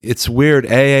It's weird.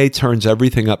 AA turns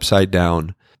everything upside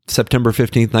down. September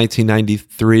 15th,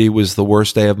 1993 was the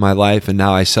worst day of my life, and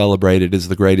now I celebrate it as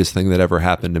the greatest thing that ever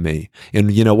happened to me.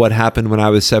 And you know what happened when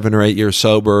I was 7 or 8 years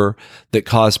sober that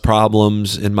caused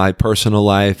problems in my personal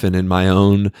life and in my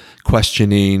own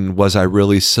questioning? Was I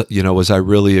really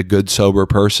a good sober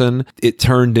person? It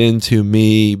turned into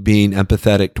me being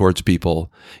empathetic towards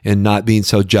people and not being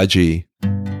so judgy.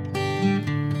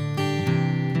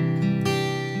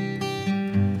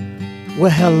 Well,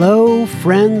 hello,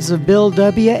 friends of Bill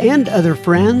W. and other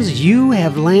friends. You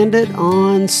have landed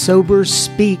on Sober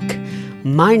Speak.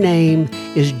 My name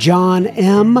is John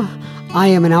M. I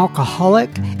am an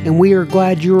alcoholic, and we are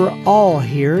glad you are all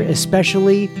here,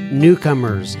 especially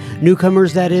newcomers.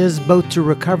 Newcomers, that is, both to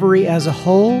recovery as a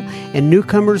whole and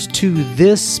newcomers to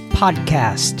this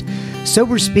podcast.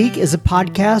 Sober Speak is a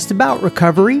podcast about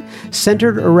recovery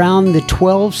centered around the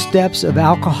 12 steps of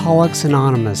Alcoholics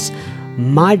Anonymous.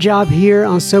 My job here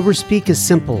on Sober Speak is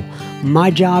simple.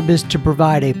 My job is to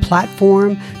provide a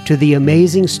platform to the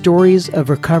amazing stories of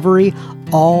recovery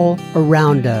all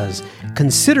around us.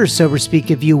 Consider Sober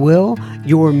Speak, if you will,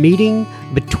 your meeting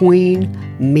between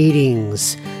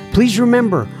meetings. Please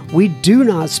remember, we do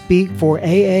not speak for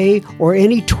AA or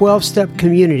any 12-step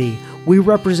community. We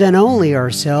represent only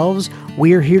ourselves.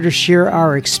 We are here to share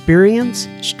our experience,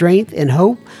 strength, and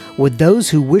hope with those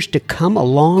who wish to come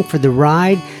along for the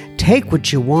ride. Take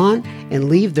what you want and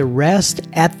leave the rest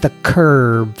at the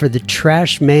curb for the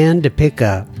trash man to pick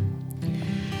up.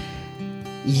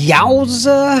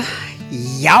 Yowza,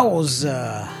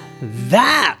 yowza.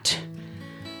 That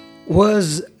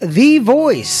was the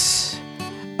voice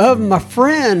of my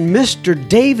friend, Mr.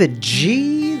 David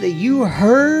G., that you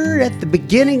heard at the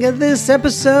beginning of this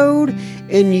episode.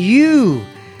 And you,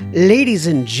 ladies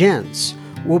and gents,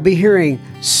 will be hearing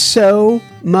so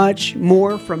much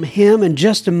more from him in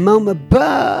just a moment.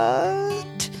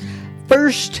 But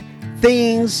first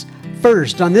things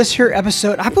first, on this here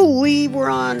episode, I believe we're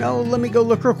on, let me go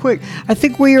look real quick. I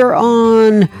think we are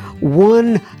on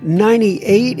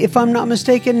 198, if I'm not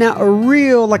mistaken. Now,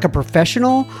 a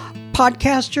professional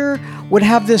podcaster would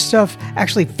have this stuff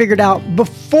actually figured out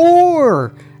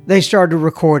before they started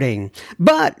recording.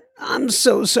 But I'm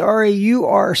so sorry, you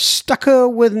are stuck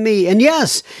with me. And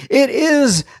yes, it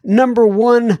is number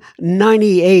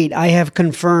 198. I have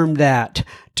confirmed that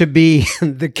to be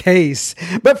the case.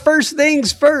 But first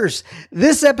things first,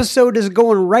 this episode is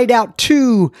going right out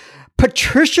to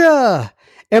Patricia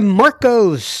and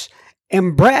Marcos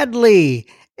and Bradley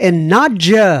and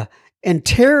Nadja and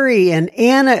Terry and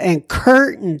Anna and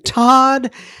Kurt and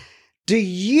Todd. Do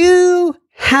you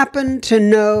happen to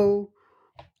know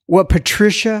what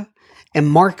Patricia and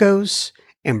Marcos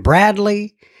and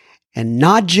Bradley and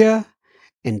Nadja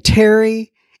and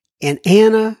Terry and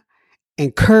Anna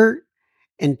and Kurt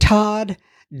and Todd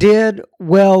did?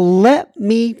 Well, let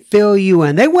me fill you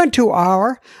in. They went to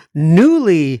our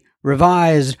newly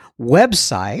revised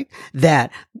website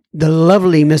that the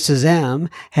lovely Mrs. M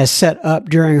has set up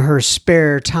during her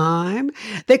spare time.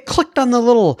 They clicked on the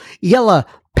little yellow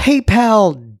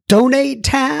PayPal donate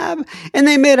tab, and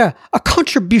they made a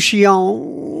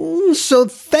contribution. So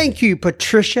thank you,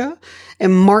 Patricia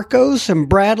and Marcos and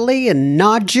Bradley and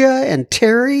Nadja and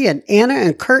Terry and Anna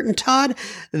and Kurt and Todd.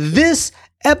 This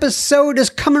episode is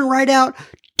coming right out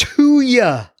to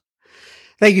you.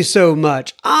 Thank you so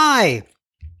much. I,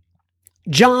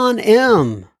 John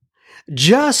M.,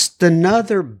 just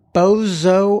another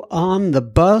bozo on the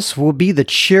bus, will be the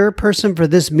chairperson for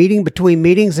this meeting between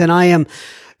meetings, and I am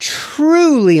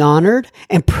truly honored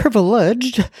and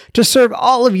privileged to serve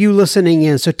all of you listening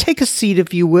in. So take a seat,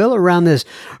 if you will, around this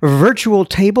virtual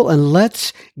table, and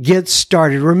let's get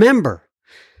started. Remember,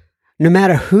 no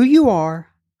matter who you are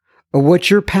or what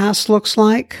your past looks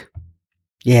like,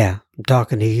 yeah, I'm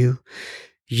talking to you.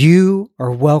 You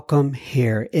are welcome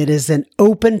here. It is an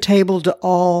open table to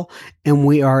all, and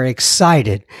we are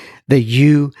excited that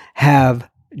you have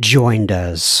joined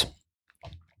us.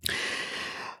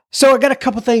 So I got a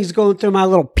couple things going through my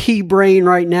little pea brain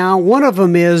right now. One of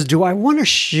them is, do I want to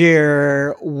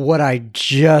share what I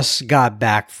just got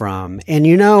back from? And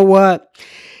you know what?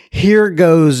 Here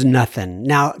goes nothing.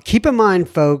 Now, keep in mind,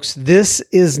 folks, this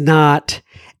is not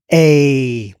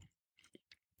a,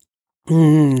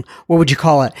 what would you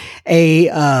call it?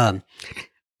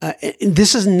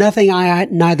 This is nothing I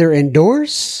neither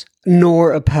endorse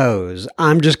nor oppose.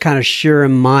 I'm just kind of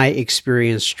sharing my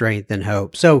experience, strength, and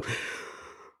hope. So,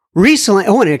 recently,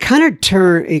 and it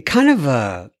kind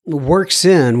of works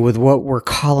in with what we're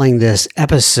calling this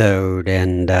episode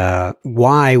and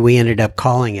why we ended up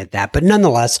calling it that. But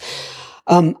nonetheless,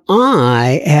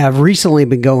 I have recently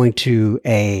been going to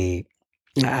a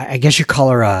I guess you call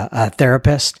her a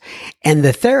therapist, and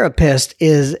the therapist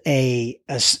is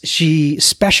she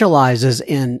specializes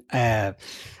in a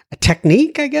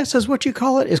technique, I guess is what you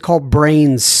call it. It's called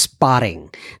brain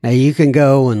spotting. Now you can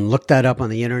go and look that up on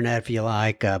the internet if you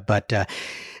like, but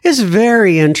it's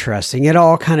very interesting. It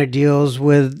all kind of deals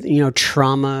with,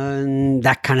 trauma and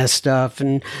that kind of stuff.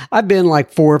 And I've been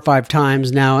like 4 or 5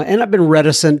 times now, and I've been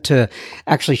reticent to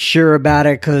actually share about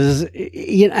it because,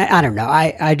 I don't know.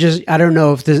 I don't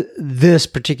know if this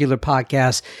particular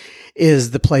podcast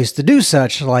is the place to do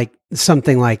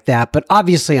something like that. But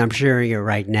obviously I'm sharing it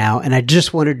right now. And I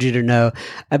just wanted you to know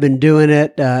I've been doing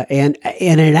it. And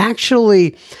it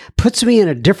actually puts me in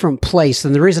a different place.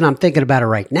 And the reason I'm thinking about it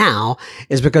right now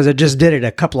is because I just did it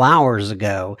a couple hours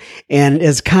ago. And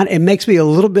it makes me a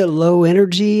little bit low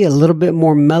energy, a little bit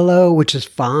more mellow, which is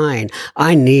fine.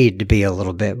 I need to be a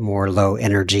little bit more low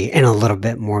energy and a little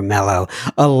bit more mellow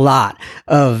a lot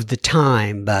of the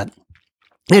time. But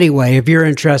anyway, if you're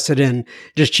interested in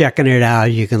just checking it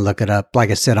out, you can look it up,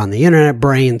 like I said, on the internet,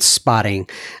 brain spotting,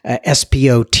 Spotting.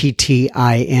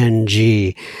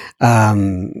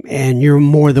 And you're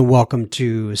more than welcome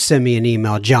to send me an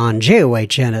email, John,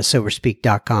 JOHN at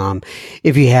soberspeak.com,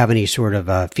 if you have any sort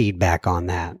of feedback on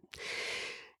that.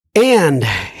 And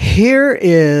here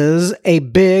is a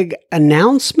big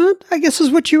announcement, I guess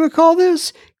is what you would call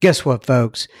this. Guess what,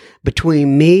 folks?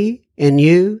 Between me and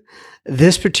you,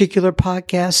 this particular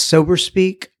podcast, Sober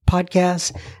Speak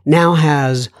podcast, now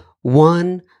has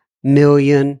 1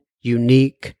 million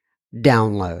unique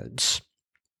downloads.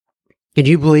 Can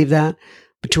you believe that?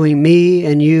 Between me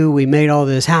and you, we made all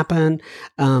this happen.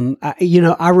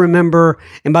 I remember,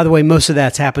 and by the way, most of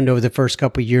that's happened over the first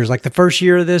couple of years. Like the first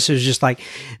year of this is just like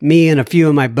me and a few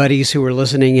of my buddies who were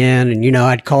listening in, and,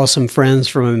 I'd call some friends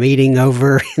from a meeting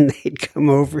over and they'd come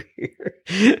over here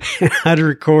and I'd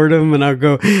record them and I'd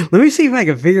go, let me see if I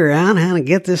can figure out how to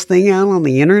get this thing out on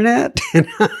the internet. And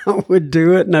I would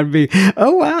do it and I'd be,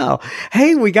 oh, wow.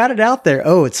 Hey, we got it out there.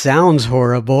 Oh, it sounds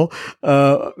horrible.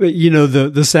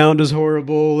 The sound is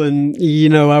horrible. And,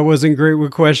 I wasn't great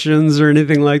with questions or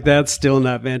anything like that. Still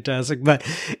not fantastic. But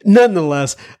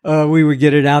nonetheless, we would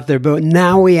get it out there. But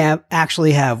now we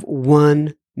actually have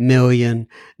 1 million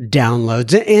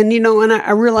downloads. And, and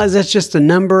I realize that's just a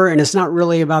number and it's not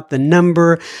really about the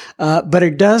number, but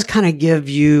it does kind of give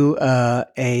you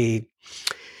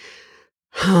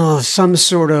some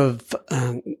sort of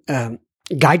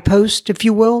guidepost, if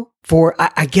you will, for,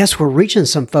 I guess we're reaching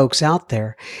some folks out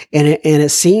there. And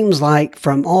it seems like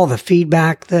from all the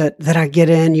feedback that I get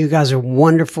in, you guys are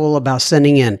wonderful about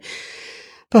sending in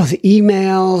both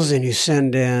emails and you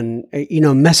send in,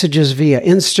 messages via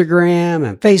Instagram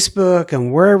and Facebook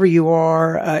and wherever you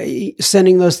are,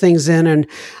 sending those things in. And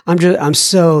I'm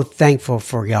so thankful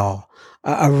for y'all.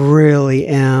 I really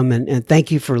am. And thank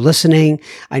you for listening.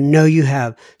 I know you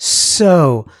have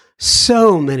so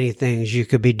many things you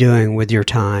could be doing with your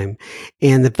time.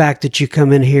 And the fact that you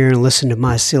come in here and listen to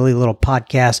my silly little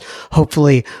podcast,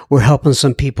 hopefully we're helping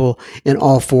some people in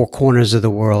all 4 corners of the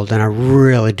world. And I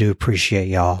really do appreciate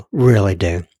y'all. Really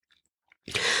do.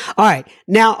 All right.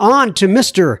 Now on to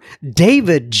Mr.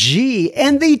 David G.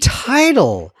 And the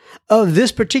title of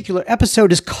this particular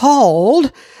episode is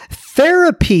called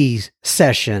Therapy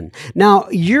Session. Now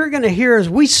you're going to hear as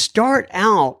we start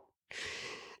out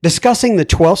discussing the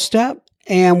 12th step,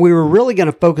 and we were really going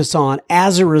to focus on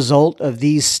as a result of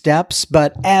these steps.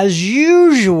 But as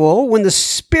usual, when the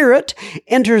spirit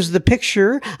enters the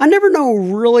picture, I never know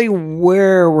really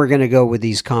where we're going to go with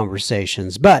these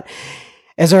conversations. But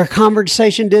as our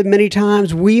conversation did many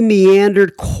times, we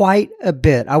meandered quite a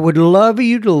bit. I would love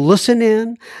you to listen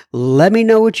in. Let me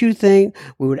know what you think.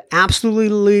 We would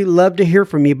absolutely love to hear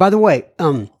from you. By the way,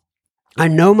 I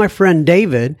know my friend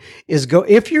David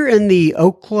if you're in the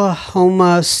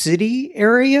Oklahoma City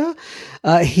area,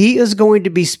 he is going to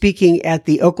be speaking at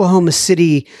the Oklahoma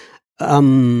City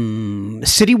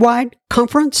citywide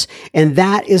conference, and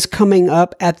that is coming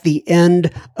up at the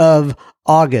end of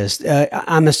August.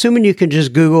 I'm assuming you can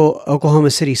just Google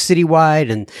Oklahoma City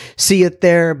citywide and see it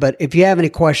there. But if you have any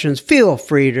questions, feel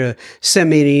free to send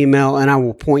me an email and I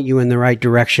will point you in the right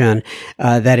direction.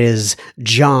 That is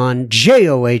John,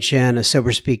 JOHN at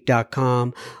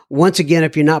soberspeak.com. Once again,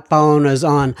 if you're not following us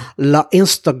on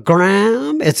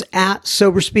Instagram, it's at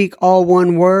SoberSpeak, all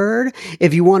one word.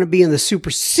 If you want to be in the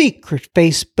super secret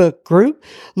Facebook group,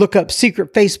 look up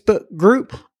Secret Facebook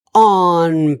Group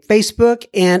on Facebook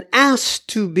and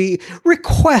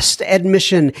request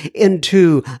admission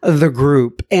into the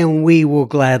group, and we will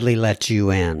gladly let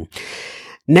you in.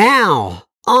 Now,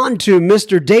 on to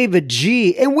Mr. David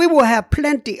G, and we will have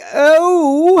plenty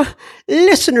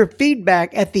listener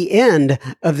feedback at the end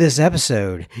of this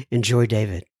episode. Enjoy,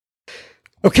 David.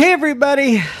 Okay,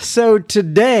 everybody. So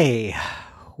today,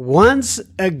 once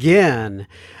again,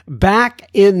 back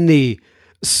in the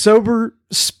sober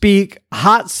speak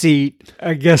hot seat,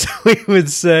 I guess we would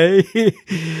say,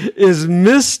 is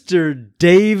Mr.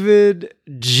 David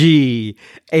G,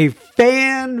 a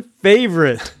fan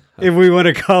favorite, if we want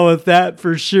to call it that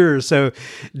for sure. So,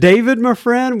 David, my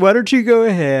friend, why don't you go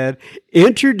ahead,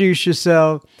 introduce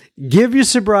yourself, give your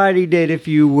sobriety date if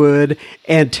you would,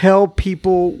 and tell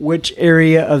people which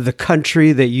area of the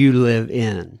country that you live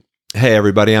in. Hey,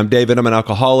 everybody. I'm David. I'm an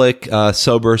alcoholic,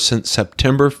 sober since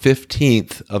September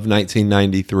 15th of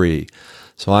 1993.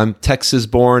 So I'm Texas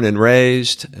born and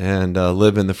raised and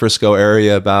live in the Frisco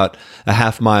area about a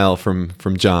half mile from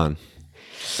John.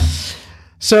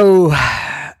 So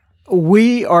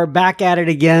we are back at it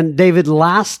again. David,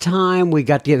 last time we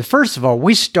got together, first of all,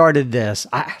 we started this,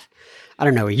 I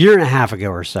don't know, a year and a half ago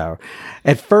or so.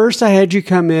 At first, I had you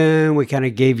come in. We kind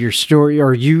of gave your story,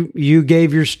 or you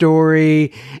gave your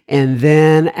story. And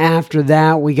then after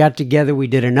that, we got together. We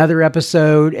did another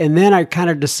episode. And then I kind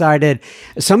of decided,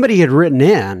 somebody had written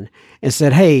in and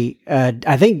said, hey,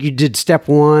 I think you did step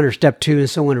 1 or step 2. And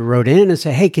someone wrote in and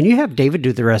said, hey, can you have David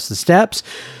do the rest of the steps?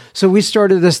 So we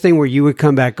started this thing where you would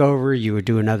come back over, you would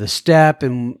do another step.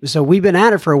 And so we've been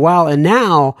at it for a while. And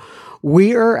now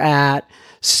we are at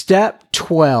Step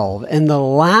 12, and the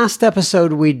last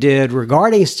episode we did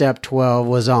regarding Step 12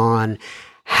 was on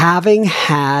having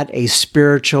had a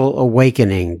spiritual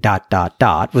awakening, ...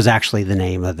 was actually the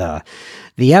name of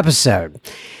the episode.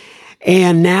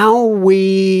 And now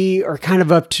we are kind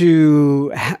of up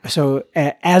to, so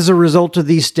as a result of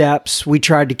these steps, we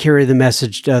tried to carry the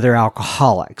message to other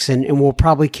alcoholics, and we'll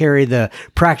probably carry the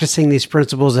practicing these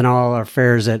principles in all our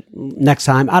affairs at next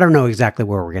time. I don't know exactly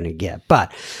where we're going to get,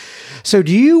 but so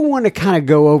do you want to kind of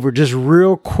go over just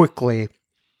real quickly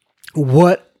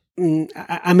what,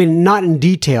 I mean, not in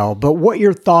detail, but what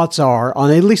your thoughts are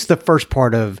on at least the first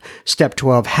part of Step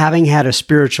 12, having had a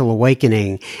spiritual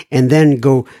awakening, and then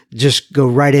go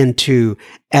right into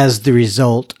as the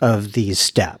result of these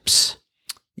steps?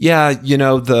 Yeah,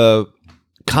 the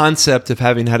concept of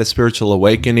having had a spiritual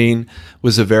awakening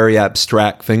was a very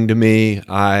abstract thing to me.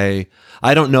 I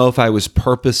don't know if I was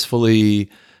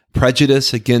purposefully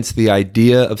prejudice against the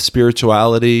idea of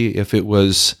spirituality, if it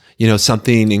was,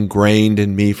 something ingrained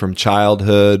in me from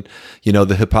childhood,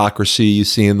 the hypocrisy you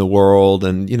see in the world,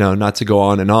 and, not to go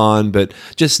on, but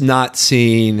just not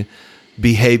seeing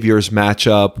behaviors match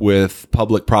up with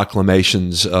public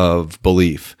proclamations of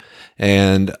belief.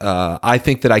 And I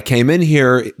think that I came in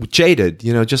here jaded,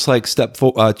 just like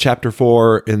chapter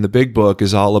 4 in the big book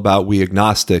is all about we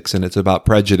agnostics, and it's about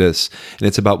prejudice, and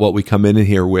it's about what we come in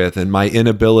here with, and my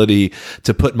inability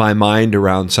to put my mind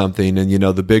around something. And,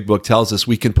 the big book tells us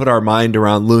we can put our mind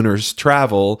around Lunar's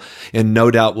travel, and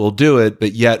no doubt we'll do it,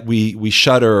 but yet we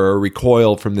shudder or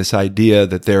recoil from this idea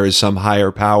that there is some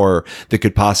higher power that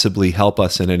could possibly help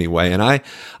us in any way. And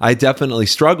I definitely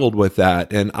struggled with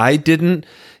that, and I didn't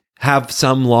have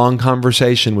some long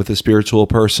conversation with a spiritual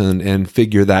person and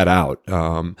figure that out.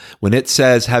 When it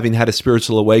says having had a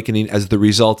spiritual awakening as the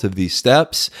result of these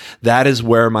steps, that is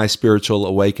where my spiritual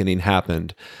awakening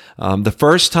happened. The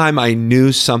first time I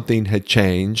knew something had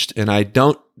changed, and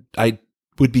I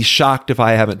would be shocked if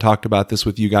I haven't talked about this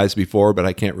with you guys before, but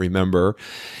I can't remember,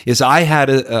 is I had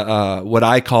what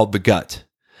I called the gut.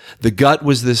 The gut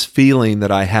was this feeling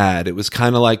that I had. It was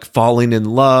kind of like falling in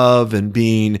love and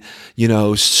being,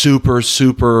 super,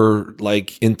 super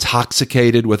like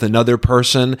intoxicated with another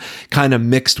person, kind of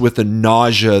mixed with the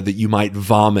nausea that you might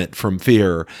vomit from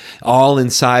fear, all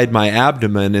inside my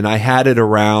abdomen. And I had it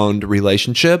around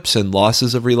relationships and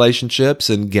losses of relationships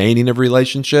and gaining of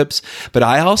relationships. But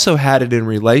I also had it in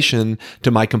relation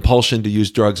to my compulsion to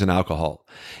use drugs and alcohol.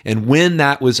 And when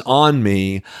that was on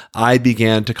me, I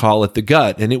began to call it the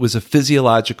gut, and it was a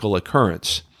physiological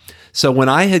occurrence. So when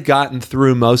I had gotten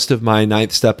through most of my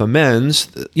 9th step amends,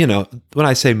 when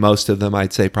I say most of them,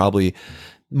 I'd say probably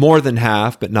more than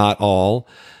half, but not all.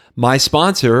 My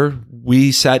sponsor,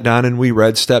 we sat down and we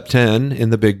read step 10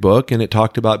 in the big book, and it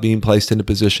talked about being placed in a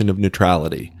position of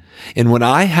neutrality. And when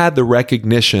I had the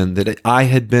recognition that I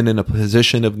had been in a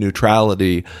position of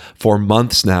neutrality for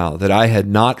months now, that I had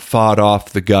not fought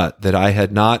off the gut, that I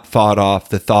had not fought off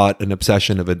the thought and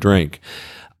obsession of a drink,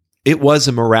 it was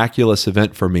a miraculous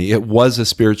event for me. It was a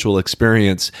spiritual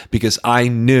experience because I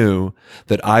knew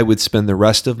that I would spend the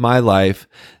rest of my life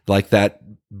like that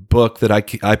book that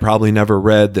I probably never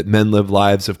read, that men live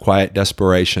lives of quiet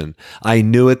desperation. I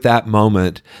knew at that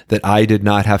moment that I did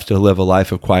not have to live a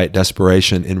life of quiet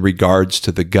desperation in regards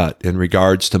to the gut, in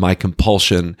regards to my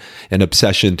compulsion and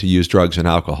obsession to use drugs and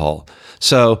alcohol.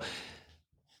 So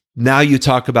now you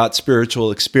talk about spiritual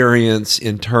experience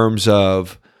in terms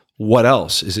of what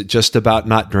else? Is it just about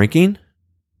not drinking?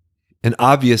 And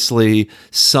obviously,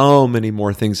 so many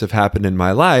more things have happened in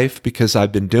my life because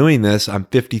I've been doing this. I'm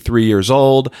 53 years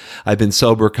old. I've been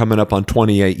sober coming up on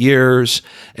 28 years,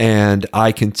 and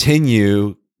I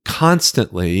continue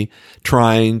constantly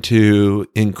trying to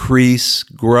increase,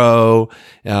 grow,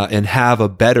 and have a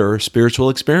better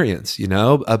spiritual experience,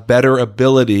 a better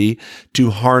ability to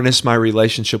harness my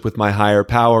relationship with my higher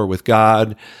power, with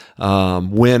God,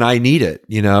 when I need it.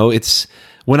 It's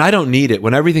when I don't need it,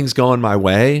 when everything's going my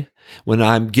way, when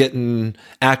I'm getting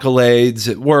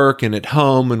accolades at work and at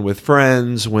home and with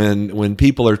friends, when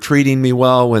people are treating me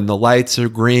well, when the lights are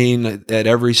green at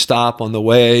every stop on the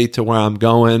way to where I'm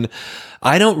going,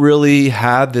 I don't really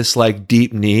have this like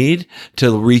deep need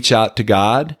to reach out to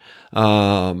God.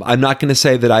 I'm not going to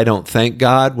say that I don't thank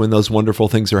God when those wonderful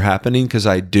things are happening, because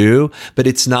I do, but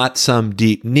it's not some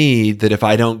deep need that if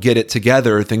I don't get it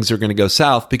together, things are going to go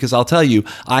south, because I'll tell you,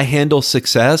 I handle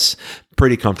success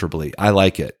pretty comfortably. I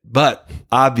like it. But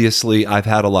obviously, I've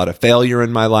had a lot of failure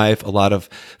in my life, a lot of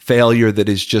failure that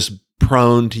is just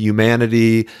prone to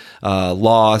humanity,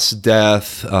 loss,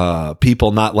 death,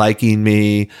 people not liking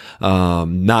me,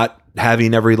 not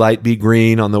having every light be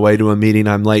green on the way to a meeting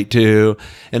I'm late to,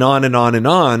 and on and on and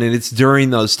on. And it's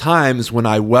during those times when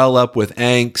I well up with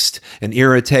angst and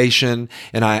irritation,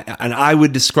 and I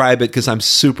would describe it, because I'm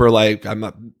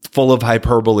I'm full of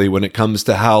hyperbole when it comes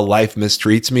to how life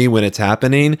mistreats me when it's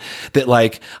happening, that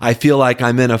like I feel like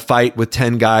I'm in a fight with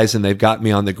 10 guys and they've got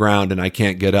me on the ground and I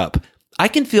can't get up. I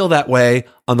can feel that way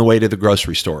on the way to the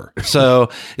grocery store.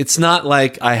 So it's not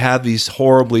like I have these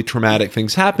horribly traumatic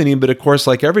things happening, but of course,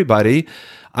 like everybody,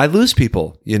 I lose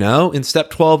people, in step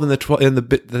 12 in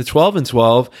the 12 and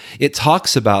 12, it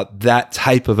talks about that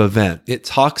type of event. It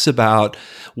talks about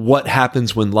what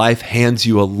happens when life hands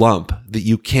you a lump that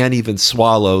you can't even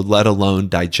swallow, let alone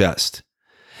digest.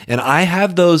 And I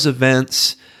have those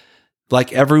events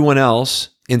like everyone else.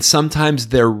 And sometimes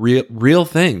they're real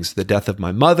things. The death of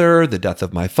my mother, the death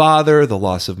of my father, the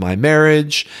loss of my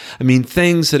marriage. I mean,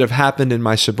 things that have happened in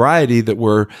my sobriety that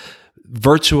were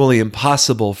virtually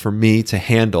impossible for me to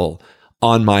handle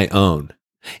on my own.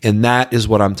 And that is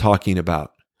what I'm talking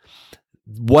about.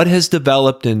 What has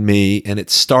developed in me, and it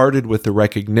started with the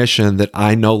recognition that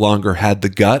I no longer had the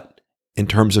gut in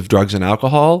terms of drugs and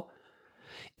alcohol,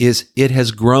 is it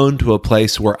has grown to a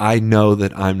place where I know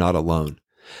that I'm not alone.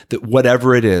 That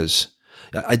whatever it is,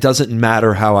 it doesn't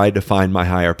matter how I define my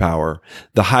higher power.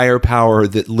 The higher power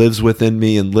that lives within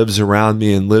me and lives around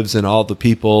me and lives in all the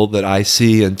people that I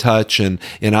see and touch and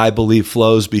I believe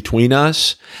flows between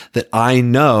us, that I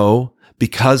know,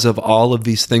 because of all of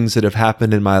these things that have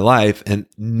happened in my life, and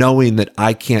knowing that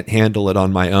I can't handle it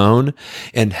on my own,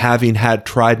 and having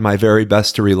tried my very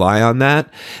best to rely on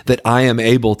that I am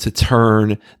able to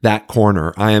turn that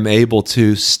corner. I am able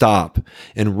to stop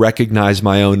and recognize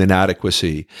my own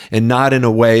inadequacy, and not in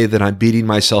a way that I'm beating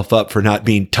myself up for not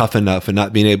being tough enough and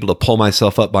not being able to pull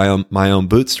myself up by my own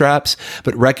bootstraps,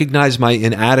 but recognize my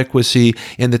inadequacy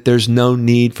and that there's no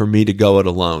need for me to go it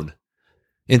alone.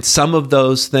 And some of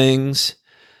those things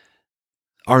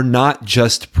are not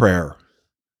just prayer.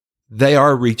 They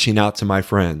are reaching out to my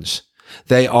friends.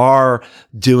 They are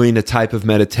doing a type of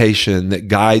meditation that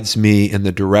guides me in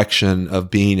the direction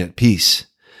of being at peace.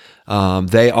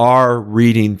 They are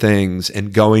reading things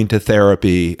and going to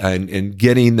therapy and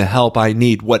getting the help I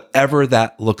need, whatever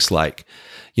that looks like.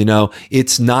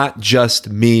 It's not just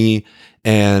me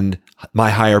and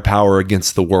my higher power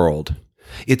against the world.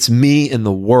 It's me and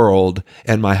the world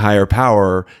and my higher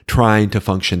power trying to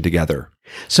function together.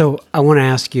 So I want to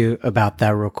ask you about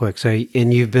that real quick.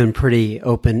 And you've been pretty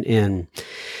open in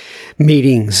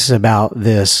meetings about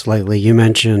this lately. You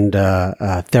mentioned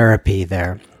therapy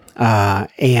there,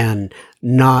 and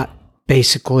not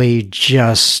basically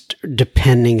just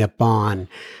depending upon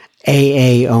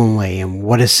AA only, and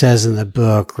what it says in the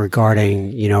book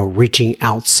regarding, reaching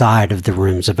outside of the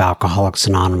rooms of Alcoholics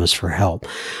Anonymous for help.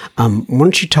 Why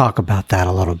don't you talk about that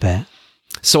a little bit?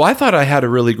 So I thought I had a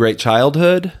really great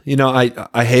childhood.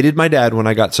 I hated my dad when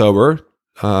I got sober.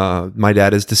 My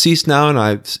dad is deceased now,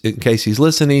 and in case he's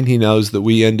listening, he knows that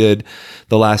we ended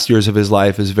the last years of his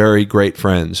life as very great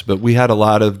friends. But we had a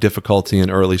lot of difficulty in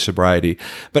early sobriety.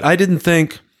 But I didn't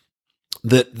think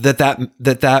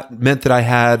that meant that I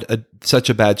had such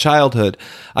a bad childhood.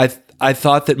 I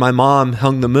thought that my mom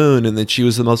hung the moon and that she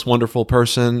was the most wonderful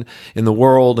person in the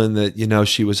world and that,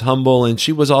 she was humble and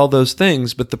she was all those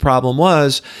things. But the problem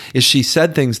is she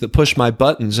said things that pushed my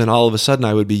buttons, and all of a sudden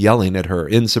I would be yelling at her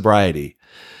in sobriety.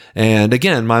 And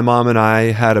again, my mom and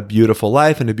I had a beautiful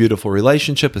life and a beautiful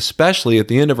relationship, especially at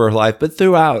the end of her life, but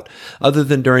throughout, other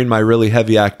than during my really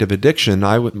heavy active addiction,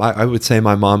 I would say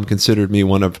my mom considered me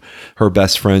one of her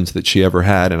best friends that she ever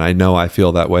had. And I know I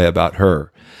feel that way about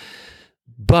her.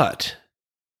 But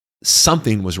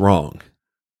something was wrong.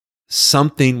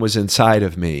 Something was inside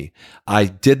of me. I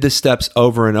did the steps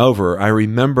over and over. I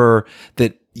remember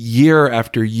that year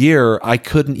after year, I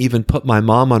couldn't even put my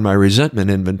mom on my resentment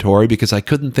inventory because I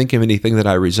couldn't think of anything that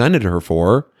I resented her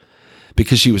for,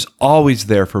 because she was always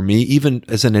there for me, even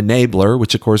as an enabler,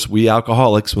 which of course we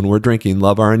alcoholics, when we're drinking,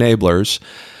 love our enablers.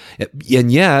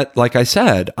 And yet, like I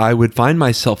said, I would find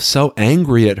myself so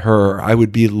angry at her, I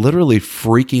would be literally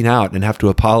freaking out and have to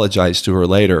apologize to her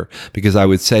later because I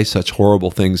would say such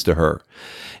horrible things to her.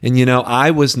 And,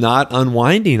 I was not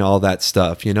unwinding all that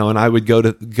stuff, and I would go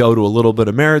to a little bit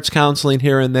of marriage counseling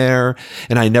here and there.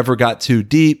 And I never got too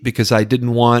deep because I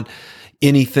didn't want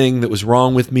anything that was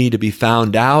wrong with me to be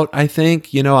found out. I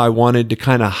think, I wanted to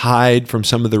kind of hide from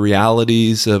some of the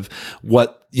realities of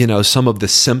what, some of the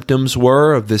symptoms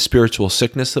were of this spiritual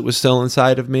sickness that was still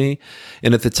inside of me.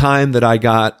 And at the time that I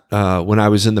got, when I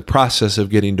was in the process of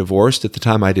getting divorced, at the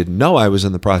time I didn't know I was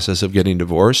in the process of getting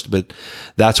divorced, but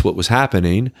that's what was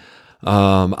happening.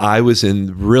 I was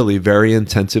in really very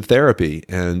intensive therapy,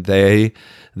 and the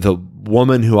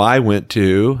woman who I went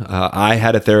to, I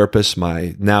had a therapist,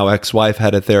 my now ex-wife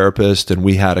had a therapist, and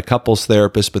we had a couples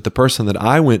therapist, but the person that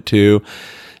I went to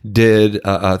did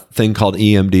a thing called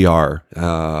EMDR,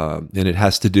 and it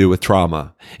has to do with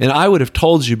trauma. And I would have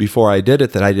told you before I did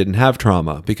it that I didn't have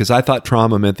trauma, because I thought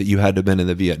trauma meant that you had to have been in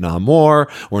the Vietnam War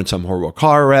or in some horrible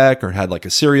car wreck or had like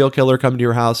a serial killer come to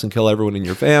your house and kill everyone in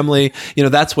your family.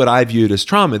 That's what I viewed as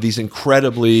trauma, these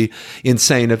incredibly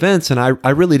insane events. And I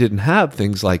really didn't have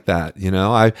things like that.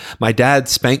 My dad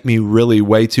spanked me really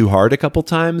way too hard a couple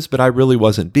times, but I really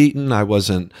wasn't beaten. I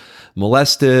wasn't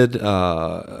molested,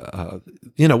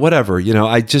 whatever,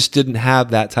 I just didn't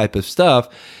have that type of stuff.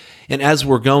 And as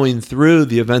we're going through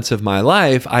the events of my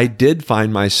life, I did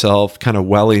find myself kind of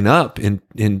welling up in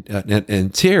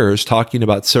tears, talking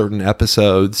about certain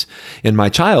episodes in my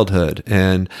childhood.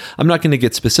 And I'm not going to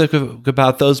get specific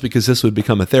about those because this would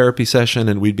become a therapy session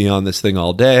and we'd be on this thing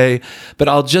all day. But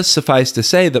I'll just suffice to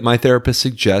say that my therapist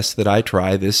suggests that I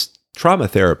try this trauma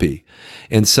therapy.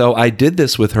 And so I did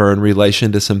this with her in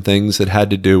relation to some things that had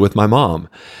to do with my mom.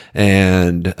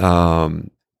 And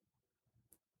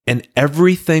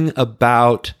everything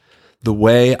about the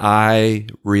way I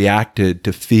reacted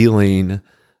to feeling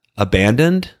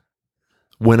abandoned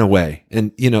went away.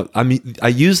 And, I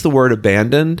use the word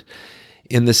abandoned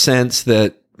in the sense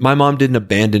that my mom didn't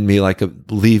abandon me, like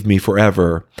leave me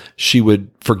forever. She would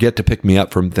forget to pick me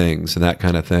up from things and that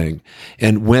kind of thing.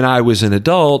 And when I was an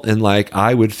adult and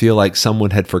I would feel like someone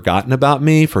had forgotten about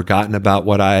me, forgotten about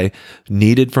what I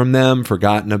needed from them,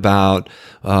 forgotten about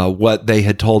what they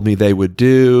had told me they would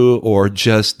do, or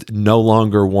just no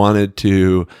longer wanted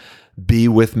to be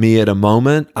with me at a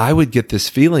moment, I would get this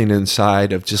feeling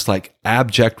inside of just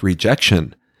abject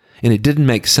rejection. And it didn't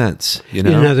make sense, In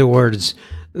other words,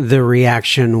 the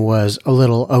reaction was a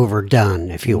little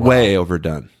overdone, if you will. Way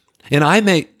overdone. And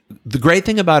the great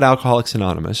thing about Alcoholics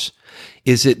Anonymous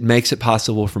is it makes it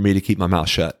possible for me to keep my mouth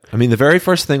shut. I mean, the very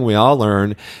first thing we all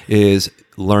learn is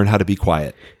learn how to be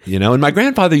quiet, And my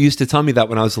grandfather used to tell me that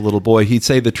when I was a little boy. He'd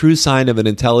say the true sign of an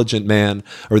intelligent man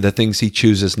are the things he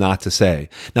chooses not to say.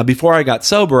 Now, before I got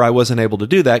sober, I wasn't able to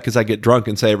do that because I get drunk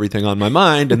and say everything on my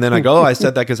mind. And then I go, I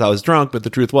said that because I was drunk. But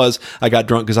the truth was I got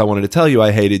drunk because I wanted to tell you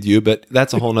I hated you. But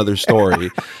that's a whole nother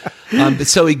story.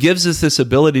 So he gives us this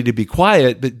ability to be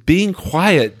quiet. But being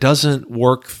quiet doesn't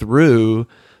work through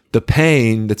the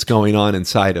pain that's going on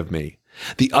inside of me.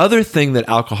 The other thing that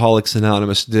Alcoholics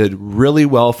Anonymous did really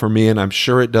well for me, and I'm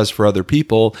sure it does for other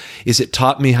people, is it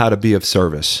taught me how to be of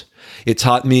service. It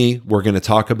taught me, we're going to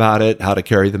talk about it, how to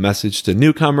carry the message to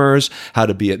newcomers, how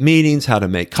to be at meetings, how to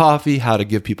make coffee, how to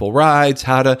give people rides,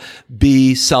 how to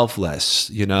be selfless,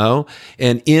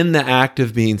 And in the act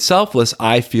of being selfless,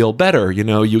 I feel better.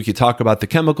 You could talk about the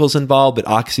chemicals involved, but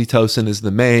oxytocin is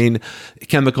the main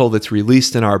chemical that's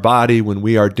released in our body when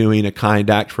we are doing a kind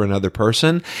act for another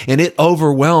person. And it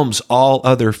overwhelms all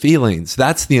other feelings.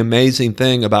 That's the amazing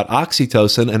thing about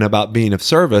oxytocin and about being of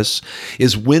service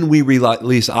is when we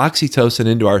release oxytocin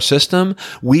into our system,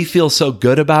 we feel so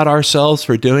good about ourselves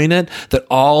for doing it that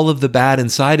all of the bad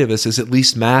inside of us is at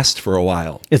least masked for a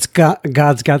while.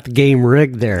 God's got the game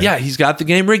rigged there. Yeah, he's got the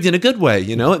game rigged in a good way.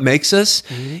 It makes us,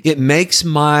 it makes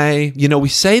we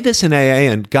say this in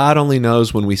AA, and God only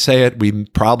knows when we say it, we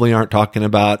probably aren't talking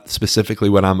about specifically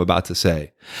what I'm about to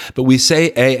say. But we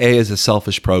say AA is a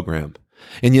selfish program.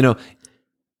 And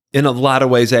in a lot of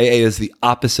ways, AA is the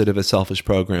opposite of a selfish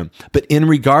program. But in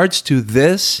regards to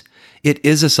this, it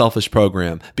is a selfish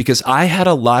program because I had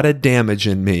a lot of damage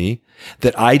in me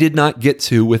that I did not get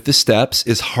to with the steps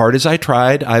as hard as I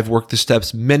tried. I've worked the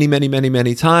steps many, many, many,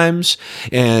 many times.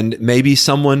 And maybe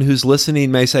someone who's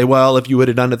listening may say, well, if you would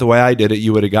have done it the way I did it,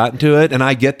 you would have gotten to it. And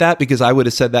I get that because I would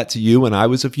have said that to you when I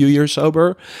was a few years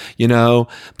sober,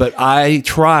 but I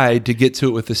tried to get to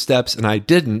it with the steps and I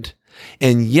didn't.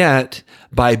 And yet,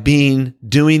 by doing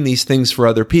these things for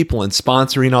other people and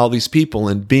sponsoring all these people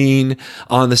and being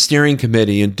on the steering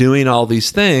committee and doing all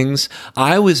these things,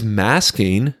 I was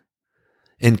masking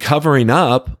and covering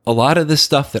up a lot of the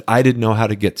stuff that I didn't know how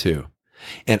to get to.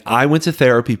 And I went to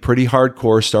therapy pretty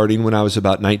hardcore starting when I was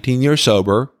about 19 years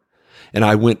sober. And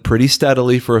I went pretty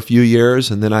steadily for a few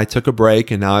years, and then I took a break,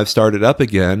 and now I've started up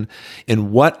again.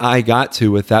 And what I got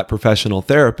to with that professional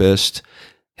therapist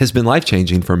has been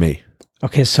life-changing for me.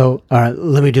 Okay, so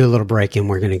let me do a little break and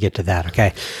we're going to get to that,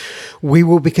 okay? We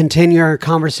will be continuing our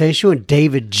conversation with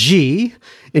David G.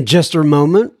 in just a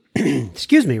moment.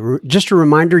 Excuse me. Just a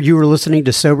reminder, you are listening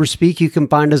to Sober Speak. You can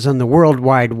find us on the World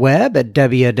Wide Web at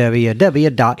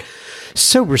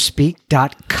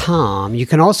www.soberspeak.com. You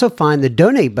can also find the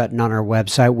donate button on our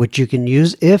website, which you can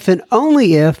use if and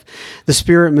only if the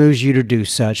Spirit moves you to do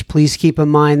such. Please keep in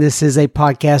mind this is a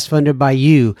podcast funded by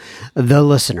you, the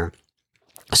listener.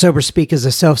 Sober Speak is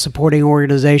a self-supporting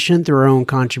organization through our own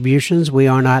contributions. We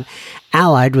are not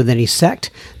allied with any sect,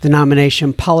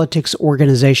 denomination, politics,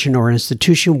 organization, or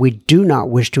institution. We do not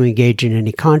wish to engage in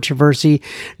any controversy,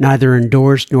 neither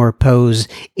endorse nor oppose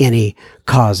any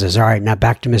causes. All right, now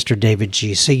back to Mr. David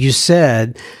G. So you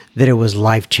said that it was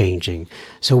life-changing.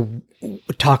 So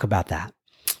talk about that.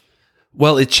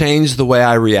 Well, it changed the way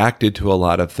I reacted to a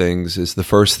lot of things is the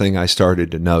first thing I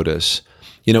started to notice.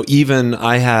 Even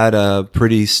I had a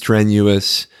pretty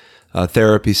strenuous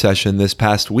therapy session this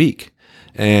past week.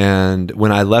 And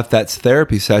when I left that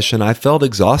therapy session, I felt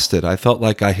exhausted. I felt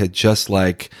like I had just run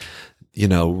a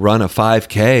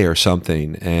 5K or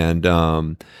something. And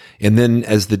then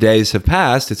as the days have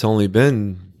passed, it's just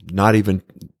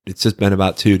been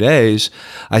about 2 days.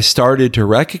 I started to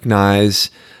recognize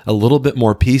a little bit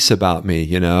more peace about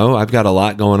me. I've got a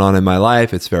lot going on in my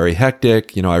life. It's very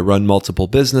hectic. I run multiple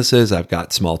businesses. I've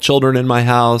got small children in my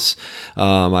house.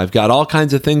 I've got all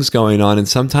kinds of things going on. And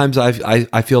sometimes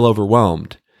I feel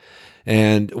overwhelmed.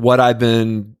 And what I've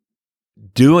been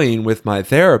doing with my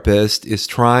therapist is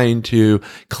trying to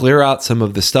clear out some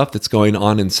of the stuff that's going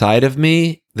on inside of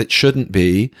me that shouldn't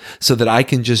be, so that I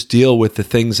can just deal with the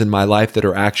things in my life that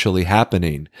are actually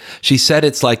happening. She said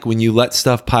it's like when you let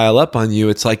stuff pile up on you,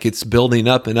 it's like it's building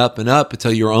up and up and up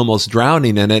until you're almost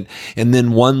drowning in it, and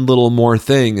then one little more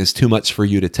thing is too much for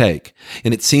you to take.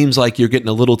 And it seems like you're getting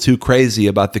a little too crazy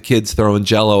about the kids throwing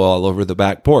Jell-O all over the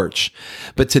back porch.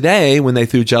 But today, when they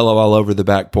threw Jell-O all over the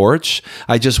back porch,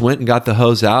 I just went and got the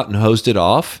hose out and hosed it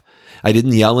off. I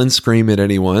didn't yell and scream at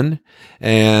anyone,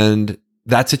 and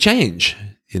that's a change.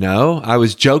 I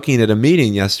was joking at a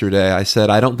meeting yesterday. I said,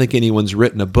 I don't think anyone's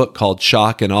written a book called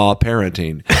Shock and Awe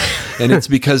Parenting. And it's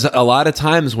because a lot of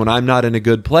times when I'm not in a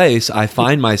good place, I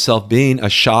find myself being a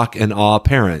shock and awe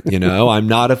parent. I'm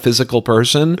not a physical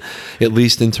person, at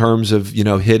least in terms of,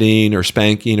 hitting or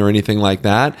spanking or anything like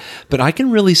that. But I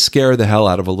can really scare the hell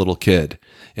out of a little kid.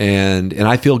 And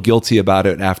I feel guilty about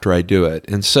it after I do it.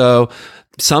 And so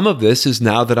some of this is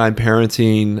now that I'm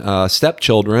parenting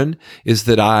stepchildren, is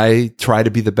that I try to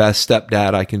be the best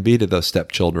stepdad I can be to those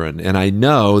stepchildren. And I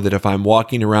know that if I'm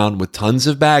walking around with tons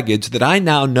of baggage, that I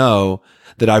now know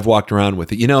that I've walked around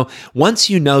with it. Once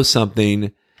you know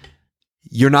something,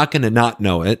 you're not going to not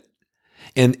know it.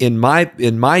 And in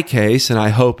my case, and I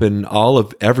hope in all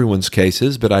of everyone's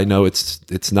cases, but I know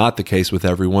it's not the case with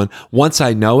everyone. Once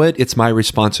I know it, it's my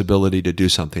responsibility to do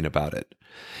something about it.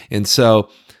 And so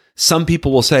Some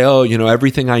people will say, oh,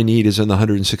 everything I need is in the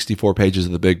 164 pages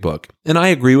of the big book. And I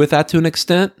agree with that to an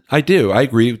extent. I do. I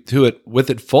agree with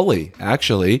it fully,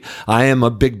 actually. I am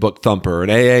a big book thumper, an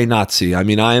AA Nazi. I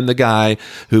mean, I am the guy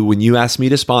who, when you ask me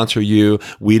to sponsor you,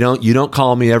 you don't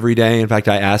call me every day. In fact,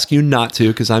 I ask you not to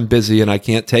because I'm busy and I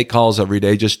can't take calls every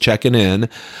day, just checking in.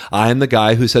 I am the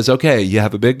guy who says, okay, you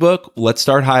have a big book. Let's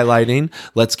start highlighting.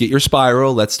 Let's get your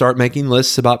spiral. Let's start making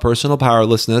lists about personal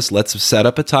powerlessness. Let's set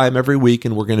up a time every week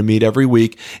and we're going to meet every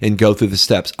week and go through the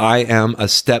steps. I am a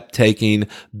step-taking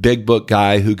big book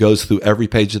guy who goes through every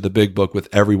page of the big book with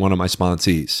every one of my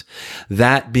sponsees.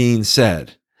 That being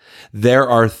said, there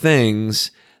are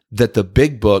things that the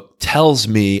big book tells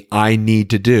me I need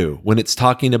to do. When it's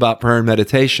talking about prayer and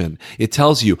meditation, it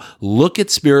tells you, look at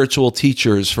spiritual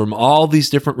teachers from all these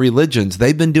different religions.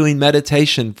 They've been doing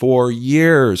meditation for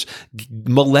years,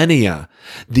 millennia.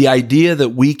 The idea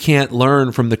that we can't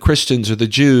learn from the Christians or the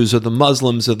Jews or the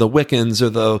Muslims or the Wiccans or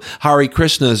the Hare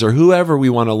Krishnas or whoever we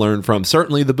want to learn from,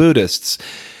 certainly the Buddhists.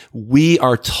 We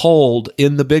are told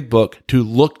in the big book to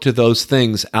look to those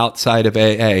things outside of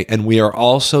AA. And we are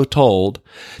also told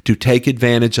to take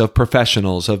advantage of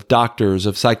professionals, of doctors,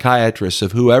 of psychiatrists,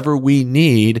 of whoever we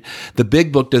need. The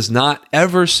big book does not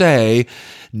ever say,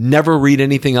 never read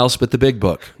anything else but the big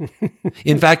book.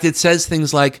 In fact, it says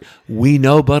things like, we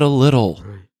know but a little.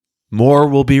 More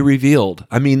will be revealed.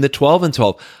 I mean, the 12 and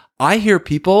 12. I hear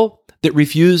people that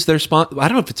refuse their I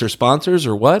don't know if it's their sponsors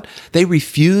or what. They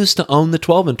refuse to own the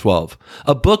 12 and 12,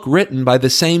 a book written by the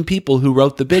same people who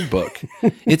wrote the big book.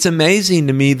 It's amazing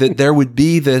to me that there would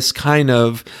be this kind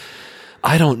of,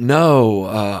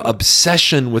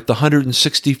 obsession with the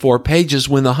 164 pages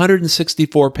when the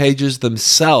 164 pages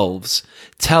themselves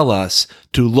tell us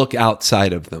to look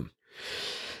outside of them.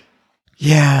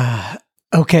 Yeah.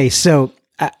 Okay. So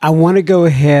I want to go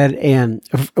ahead and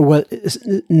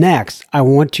next, I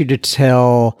want you to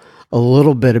tell a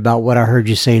little bit about what I heard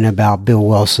you saying about Bill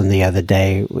Wilson the other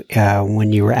day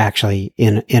when you were actually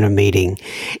in a meeting,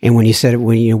 and when you said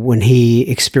when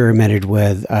he experimented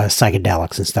with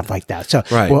psychedelics and stuff like that. So,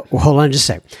 right. Well, hold on just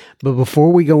a sec. But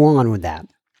before we go on with that,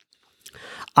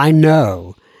 I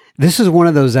know this is one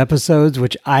of those episodes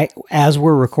which as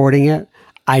we're recording it,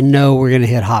 I know we're going to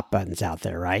hit hot buttons out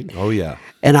there, right? Oh, yeah.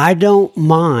 And I don't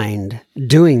mind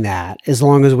doing that as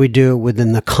long as we do it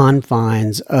within the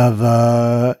confines of,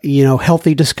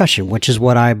 healthy discussion, which is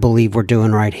what I believe we're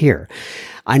doing right here.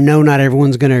 I know not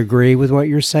everyone's going to agree with what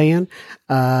you're saying,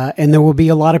 and there will be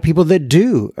a lot of people that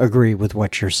do agree with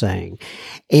what you're saying.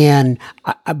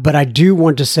 But I do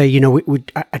want to say,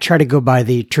 I try to go by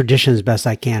the tradition as best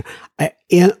I can.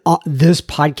 This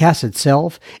podcast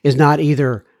itself is not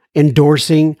either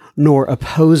endorsing nor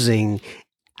opposing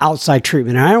outside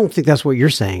treatment. And I don't think that's what you're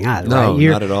saying either. No, right?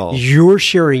 Not at all. You're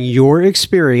sharing your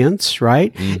experience,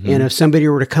 right? Mm-hmm. And if somebody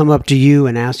were to come up to you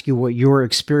and ask you what your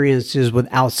experience is with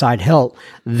outside help,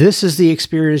 this is the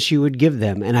experience you would give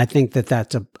them. And I think that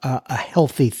that's a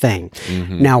healthy thing.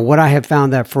 Mm-hmm. Now, what I have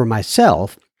found that for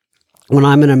myself, when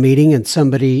I'm in a meeting and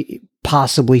somebody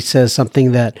possibly says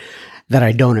something that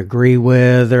I don't agree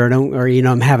with, or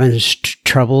I'm having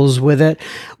troubles with it.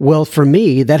 Well, for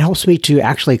me, that helps me to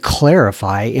actually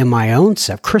clarify in my own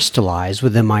self, crystallize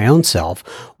within my own self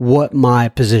what my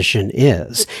position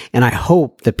is. And I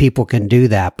hope that people can do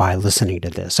that by listening to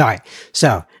this. All right.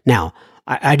 So now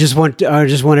I just want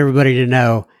everybody to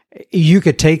know, you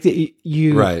could take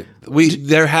right.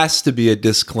 There has to be a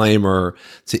disclaimer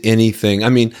to anything. I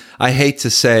mean, I hate to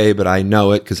say, but I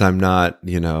know it because I'm not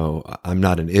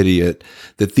an idiot,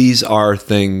 that these are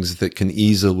things that can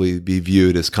easily be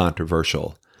viewed as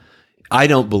controversial. I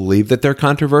don't believe that they're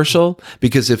controversial,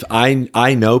 because if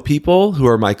I know people who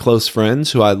are my close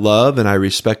friends, who I love and I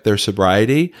respect their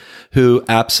sobriety, who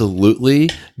absolutely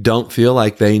don't feel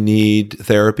like they need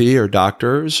therapy or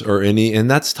doctors or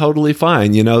and that's totally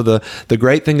fine. The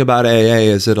great thing about AA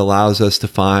is it allows us to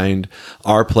find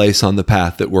our place on the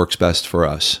path that works best for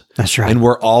us. That's right. And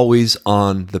we're always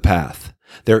on the path.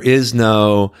 There is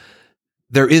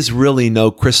really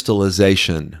no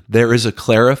crystallization. There is a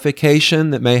clarification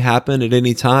that may happen at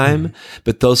any time,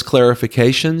 but those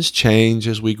clarifications change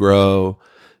as we grow.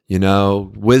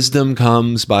 Wisdom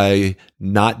comes by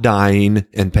not dying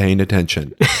and paying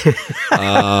attention.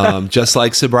 Just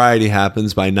like sobriety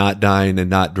happens by not dying and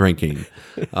not drinking.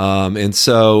 And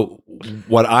so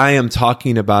what I am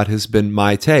talking about has been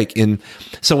my take.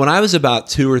 So when I was about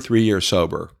 2 or 3 years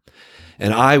sober,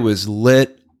 and I was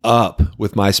lit up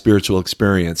with my spiritual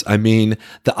experience. I mean,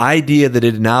 the idea that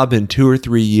it had now been 2 or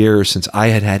 3 years since I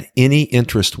had any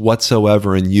interest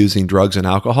whatsoever in using drugs and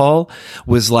alcohol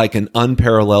was like an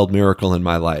unparalleled miracle in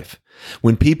my life.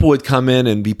 When people would come in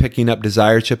and be picking up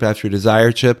desire chip after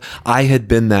desire chip, I had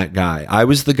been that guy. I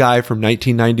was the guy from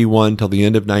 1991 till the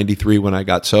end of 93 when I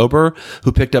got sober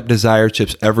who picked up desire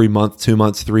chips every month, 2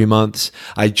 months, 3 months.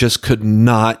 I just could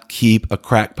not keep a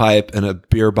crack pipe and a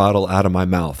beer bottle out of my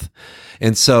mouth.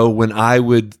 And so when I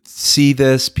would see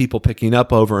this, people picking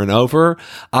up over and over,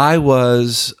 I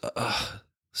was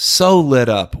so lit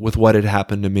up with what had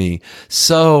happened to me.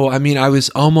 So, I mean, I was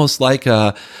almost like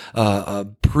a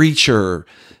preacher,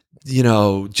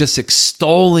 just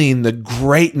extolling the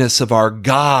greatness of our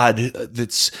God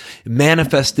that's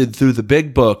manifested through the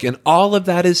big book. And all of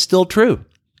that is still true.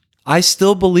 I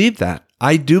still believe that.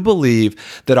 I do believe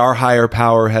that our higher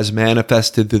power has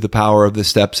manifested through the power of the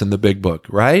steps in the big book,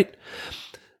 right?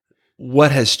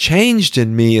 What has changed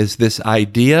in me is this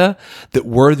idea that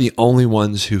we're the only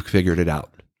ones who figured it out.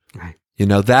 Right.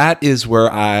 That is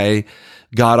where I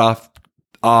got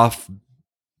off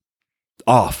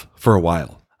for a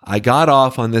while. I got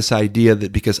off on this idea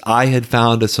that because I had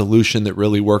found a solution that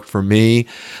really worked for me,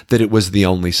 that it was the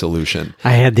only solution.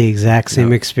 I had the exact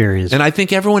same experience. And I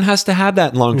think everyone has to have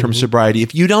that in long-term sobriety.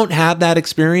 If you don't have that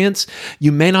experience,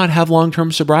 you may not have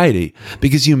long-term sobriety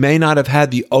because you may not have had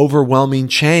the overwhelming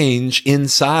change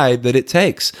inside that it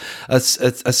takes. A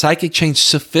psychic change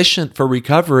sufficient for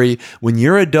recovery when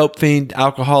you're a dope fiend,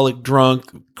 alcoholic, drunk,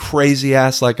 crazy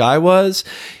ass like I was,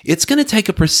 it's going to take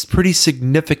a pretty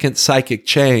significant psychic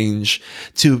change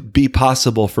to be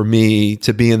possible for me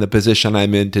to be in the position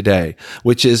I'm in today,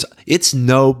 which is it's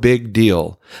no big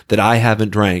deal that I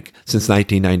haven't drank since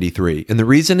 1993. And the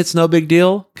reason it's no big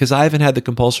deal, because I haven't had the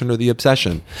compulsion or the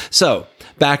obsession. So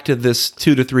back to this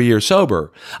 2 to 3 years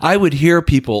sober, I would hear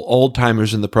people, old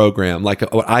timers in the program, like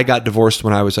I got divorced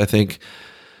when I was, I think,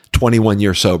 21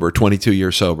 years sober, 22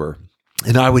 years sober.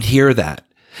 And I would hear that.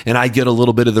 And I get a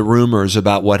little bit of the rumors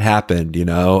about what happened,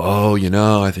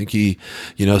 I think he,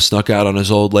 snuck out on his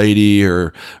old lady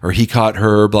or he caught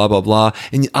her, blah, blah, blah.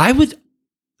 And I would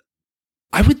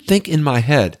think in my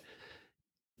head,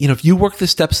 if you work the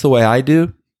steps the way I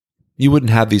do, you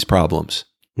wouldn't have these problems.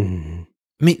 Mm-hmm.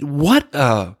 I mean, what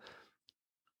a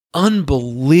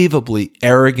unbelievably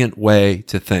arrogant way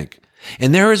to think.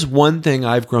 And there is one thing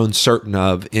I've grown certain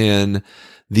of in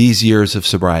these years of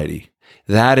sobriety.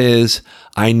 That is,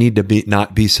 I need to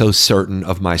not be so certain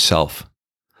of myself,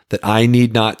 that I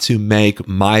need not to make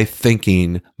my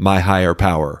thinking my higher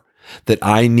power, that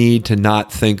I need to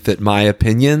not think that my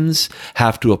opinions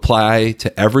have to apply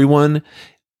to everyone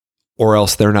or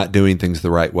else they're not doing things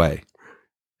the right way.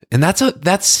 And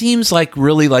that seems like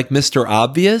really like Mr.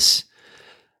 Obvious,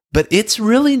 but it's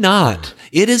really not.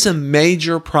 It is a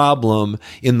major problem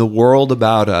in the world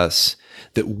about us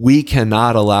that we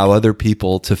cannot allow other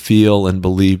people to feel and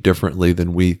believe differently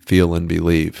than we feel and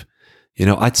believe.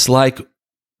 It's like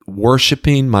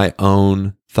worshiping my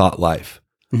own thought life.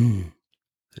 Mm.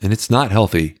 And it's not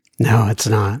healthy. No, it's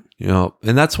not.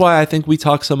 And that's why I think we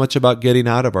talk so much about getting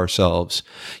out of ourselves.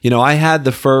 I had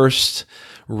the first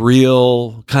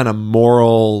real kind of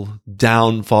moral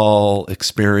downfall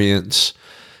experience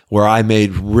where I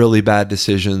made really bad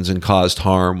decisions and caused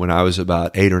harm when I was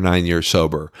about 8 or 9 years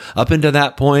sober. Up until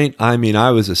that point, I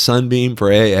was a sunbeam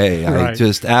for AA. Right. I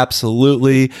just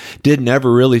absolutely didn't ever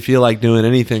really feel like doing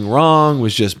anything wrong,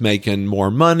 was just making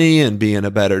more money and being a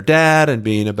better dad and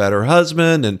being a better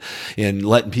husband and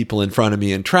letting people in front of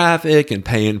me in traffic and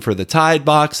paying for the Tide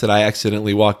box that I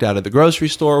accidentally walked out of the grocery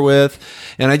store with.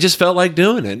 And I just felt like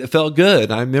doing it. It felt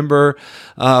good. I remember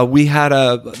we had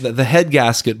the head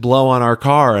gasket blow on our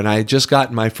car, and I had just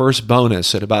gotten my first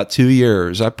bonus at about 2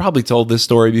 years. I've probably told this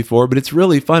story before, but it's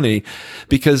really funny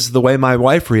because the way my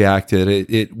wife reacted,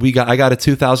 I got a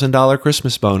 $2,000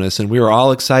 Christmas bonus, and we were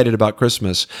all excited about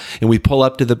Christmas. And we pull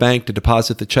up to the bank to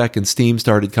deposit the check, and steam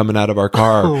started coming out of our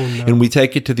car. Oh, no. And we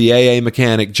take it to the AA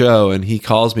mechanic, Joe, and he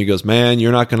calls me, goes, "Man,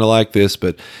 you're not going to like this,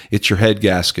 but it's your head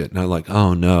gasket." And I'm like,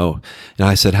 "Oh no." And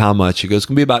I said, "How much?" He goes, "It's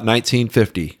going to be about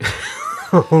 $1,950.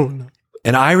 Oh no.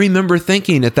 And I remember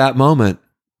thinking at that moment,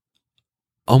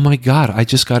 oh my God, I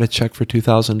just got a check for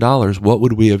 $2,000. What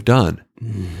would we have done?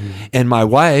 Mm-hmm. And my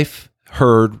wife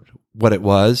heard what it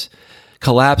was,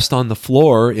 collapsed on the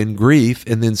floor in grief,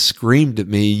 and then screamed at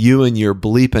me, "You and your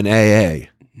bleeping AA."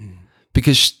 Mm-hmm.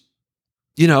 Because,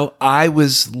 I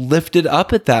was lifted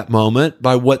up at that moment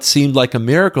by what seemed like a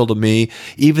miracle to me,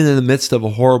 even in the midst of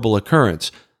a horrible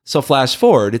occurrence. So flash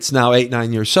forward, it's now 8,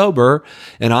 9 years sober,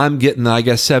 and I'm getting,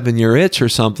 7-year itch or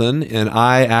something, and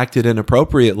I acted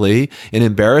inappropriately and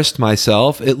embarrassed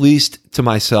myself, at least to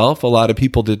myself. Most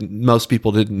people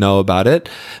didn't know about it,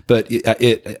 but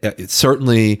it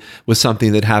certainly was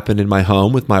something that happened in my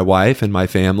home with my wife and my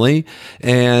family.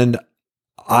 And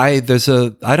I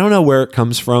don't know where it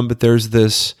comes from, but there's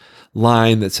this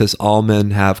line that says all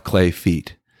men have clay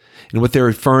feet. And what they're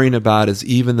referring about is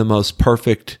even the most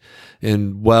perfect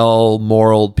and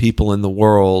well-moraled people in the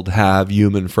world have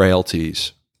human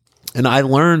frailties. And I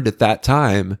learned at that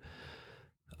time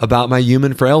about my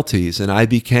human frailties, and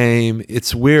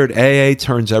it's weird, AA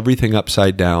turns everything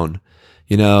upside down.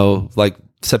 Like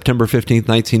September 15th,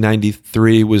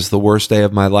 1993 was the worst day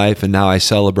of my life, and now I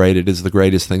celebrate it as the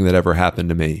greatest thing that ever happened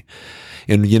to me.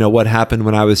 And what happened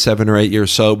when I was 7 or 8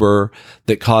 years sober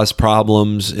that caused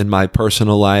problems in my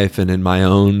personal life and in my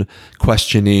own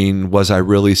questioning, was I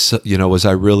really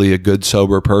a good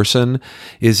sober person?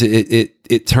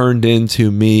 It turned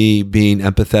into me being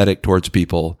empathetic towards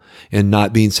people and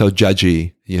not being so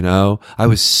judgy. I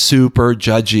was super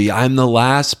judgy. I'm the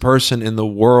last person in the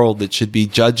world that should be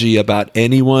judgy about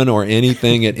anyone or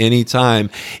anything at any time.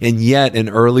 And yet in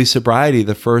early sobriety,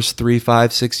 the first 3,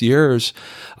 5, 6 years,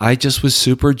 I just was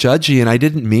super judgy, and I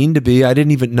didn't mean to be. I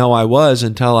didn't even know I was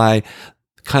until I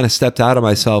kind of stepped out of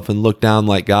myself and looked down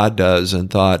like God does and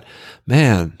thought,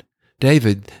 man,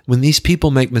 David, when these people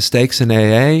make mistakes in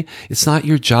AA, it's not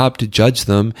your job to judge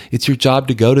them. It's your job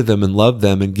to go to them and love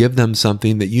them and give them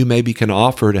something that you maybe can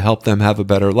offer to help them have a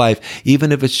better life.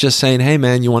 Even if it's just saying, hey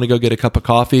man, you want to go get a cup of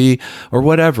coffee or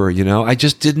whatever, I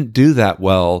just didn't do that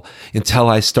well until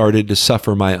I started to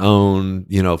suffer my own,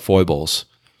 foibles.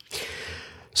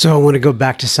 So I want to go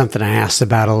back to something I asked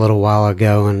about a little while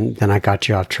ago, and then I got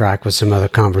you off track with some other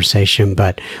conversation,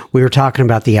 but we were talking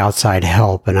about the outside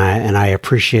help, and I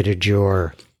appreciated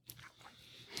your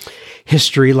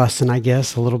history lesson, I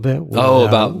guess, a little bit. With,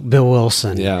 about Bill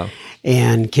Wilson. Yeah.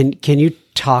 And can you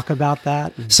talk about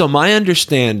that? So my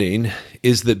understanding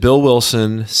is that Bill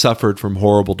Wilson suffered from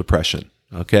horrible depression.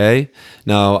 Okay.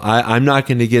 Now, I'm not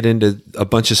going to get into a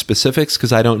bunch of specifics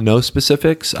because I don't know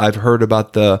specifics. I've heard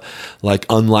about the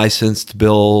unlicensed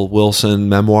Bill Wilson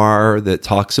memoir that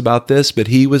talks about this, but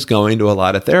he was going to a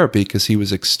lot of therapy because he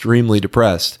was extremely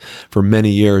depressed for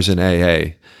many years in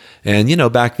AA.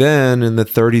 And, back then in the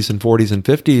 30s and 40s and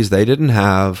 50s, they didn't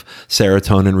have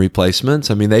serotonin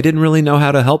replacements. I mean, they didn't really know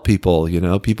how to help people.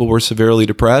 People were severely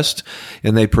depressed,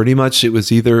 and it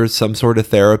was either some sort of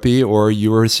therapy or you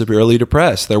were severely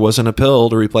depressed. There wasn't a pill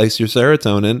to replace your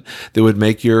serotonin that would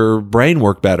make your brain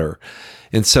work better.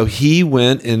 And so he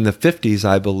went in the 50s,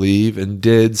 I believe, and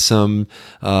did some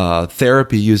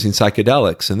therapy using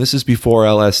psychedelics. And this is before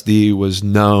LSD was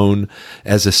known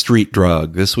as a street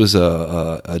drug. This was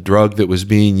a drug that was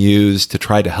being used to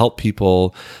try to help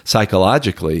people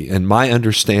psychologically. And my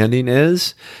understanding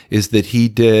is that he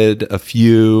did a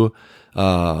few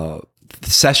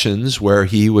sessions where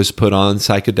he was put on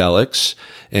psychedelics,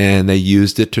 and they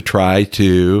used it to try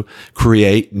to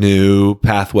create new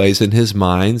pathways in his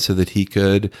mind so that he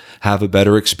could have a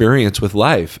better experience with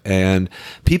life. And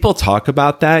people talk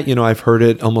about that. I've heard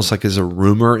it almost like as a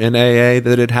rumor in AA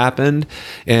that it happened.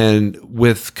 And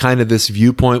with kind of this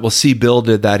viewpoint, well, see, Bill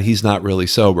did that. He's not really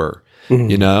sober,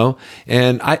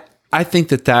 And I think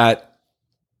that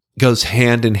goes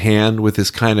hand in hand with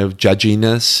this kind of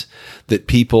judginess that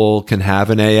people can have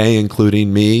in AA,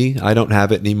 including me. I don't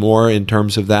have it anymore in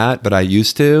terms of that, but I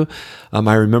used to.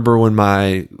 I remember when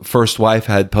my first wife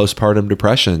had postpartum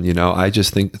depression, I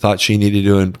just thought she needed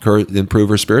to improve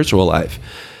her spiritual life.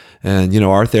 And,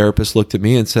 our therapist looked at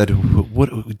me and said,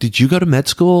 "What, did you go to med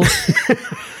school?"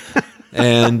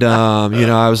 And,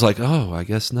 I was like, "Oh, I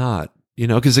guess not."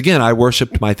 Because again, I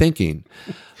worshiped my thinking.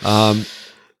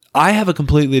 I have a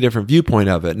completely different viewpoint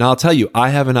of it. And I'll tell you,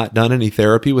 I have not done any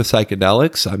therapy with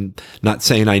psychedelics. I'm not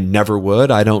saying I never would.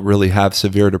 I don't really have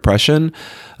severe depression.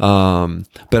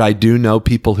 But I do know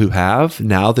people who have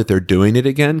now that they're doing it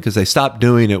again, because they stopped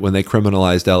doing it when they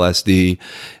criminalized LSD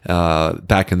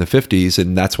back in the 50s.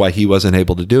 And that's why he wasn't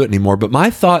able to do it anymore. But my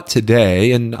thought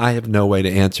today, and I have no way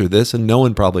to answer this, and no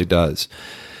one probably does,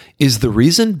 is the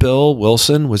reason Bill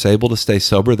Wilson was able to stay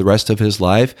sober the rest of his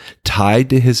life tied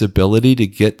to his ability to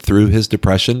get through his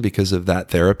depression because of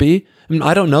that therapy? I mean,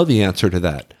 I don't know the answer to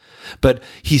that, but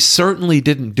he certainly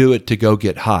didn't do it to go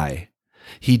get high.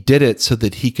 He did it so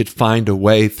that he could find a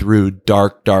way through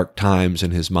dark, dark times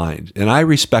in his mind. And I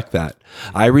respect that.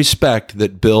 I respect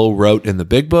that Bill wrote in the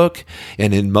big book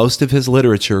and in most of his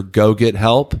literature, go get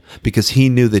help, because he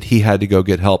knew that he had to go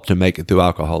get help to make it through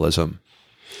alcoholism.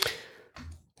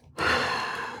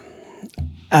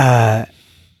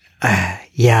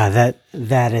 Yeah,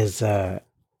 that is, I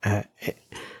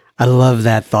love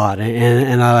that thought,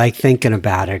 and I like thinking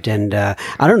about it. And I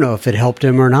don't know if it helped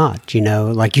him or not.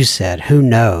 Like you said, who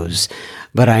knows?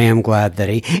 but I am glad that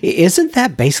isn't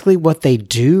that basically what they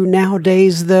do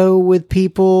nowadays, though, with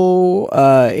people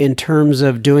in terms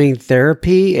of doing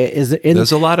therapy?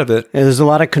 There's a lot of it. There's a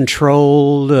lot of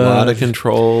controlled.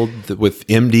 With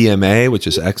MDMA, which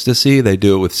is ecstasy. They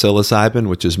do it with psilocybin,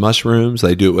 which is mushrooms.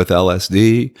 They do it with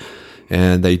LSD.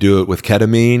 And they do it with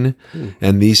ketamine.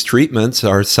 And these treatments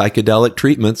are psychedelic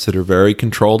treatments that are very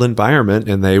controlled environment,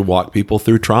 and they walk people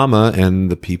through trauma, and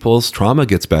the people's trauma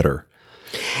gets better.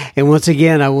 And once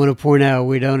again, I want to point out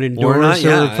we don't endorse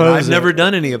or oppose I've never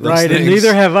done any of those right, things. And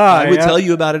neither have I. I would tell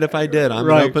you about it if I did. I'm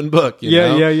an open book. You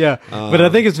know? Yeah. But I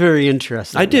think it's very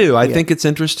interesting. I do. I think it's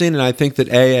interesting, and I think that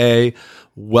AA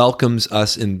welcomes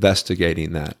us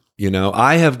investigating that. You know,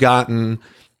 I have gotten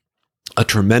a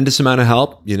tremendous amount of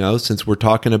help, you know, since we're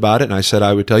talking about it. And I said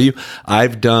I would tell you,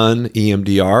 I've done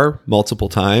EMDR multiple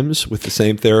times with the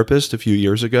same therapist a few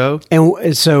years ago.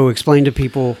 And so explain to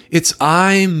people. It's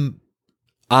eye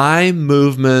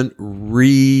movement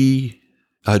I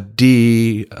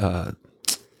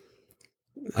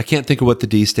can't think of what the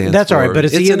D stands for. That's all right, but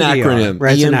it's an EMDR, acronym,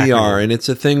 right? EMDR, and it's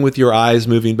a thing with your eyes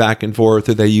moving back and forth,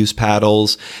 or they use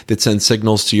paddles that send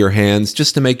signals to your hands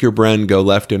just to make your brain go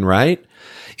left and right.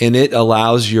 And it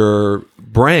allows your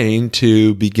brain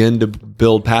to begin to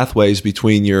build pathways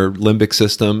between your limbic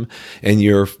system and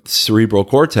your cerebral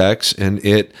cortex. And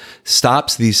it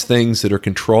stops these things that are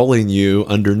controlling you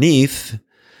underneath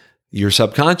your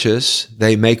subconscious.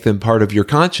 They make them part of your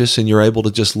conscious, and you're able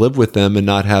to just live with them and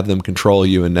not have them control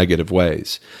you in negative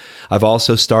ways. I've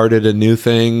also started a new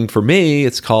thing for me.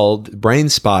 It's called brain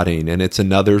spotting, and it's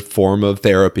another form of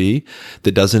therapy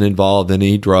that doesn't involve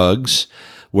any drugs,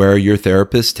 where your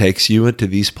therapist takes you into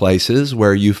these places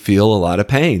where you feel a lot of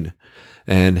pain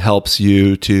and helps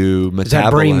you to metabolize. Is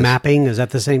that brain mapping? Is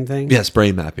that the same thing? Yes,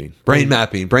 brain mapping. Brain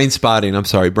mapping. Brain spotting. I'm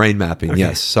sorry, brain mapping. Okay.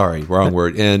 Yes, sorry, wrong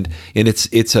word. And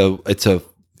it's a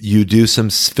you do some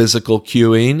physical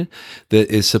cueing that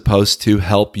is supposed to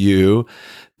help you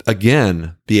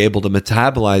again be able to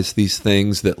metabolize these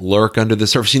things that lurk under the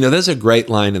surface. You know, there's a great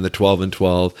line in the 12 and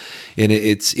 12, and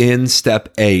it's in step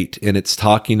 8, and it's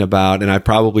talking about, and I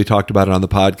probably talked about it on the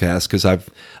podcast because I've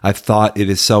thought it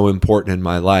is so important in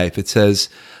my life. It says,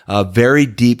 very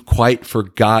deep, quite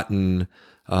forgotten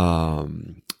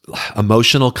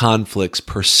emotional conflicts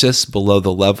persist below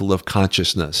the level of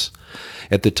consciousness.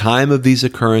 At the time of these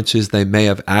occurrences, they may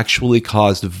have actually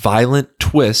caused violent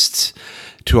twists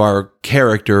to our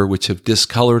character, which have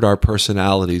discolored our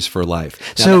personalities for life.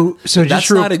 Now, so that's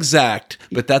not exact,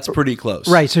 but that's pretty close.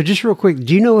 Right. So just real quick,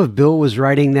 do you know if Bill was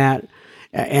writing that?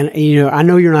 And, you know, I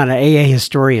know you're not an AA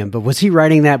historian, but was he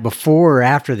writing that before or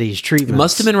after these treatments? It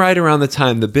must have been right around the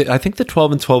time. I think the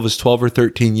 12 and 12 was 12 or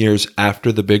 13 years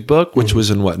after the Big Book, which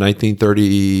was in what,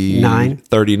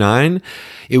 1939?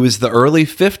 It was the early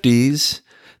 50s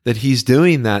that he's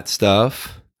doing that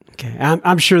stuff. Okay.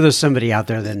 I'm sure there's somebody out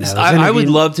there that knows. I would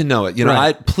love to know it. You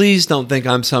know, please don't think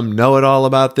I'm some know-it-all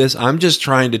about this. I'm just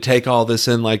trying to take all this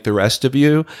in like the rest of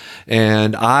you.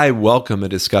 And I welcome a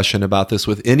discussion about this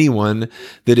with anyone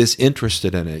that is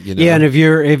interested in it. You know? Yeah, and if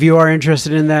you are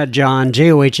interested in that, John,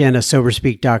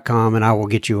 JOHN@SoberSpeak.com, and I will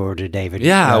get you over to David.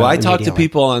 Yeah, well, I talk to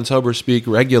people on SoberSpeak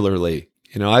regularly.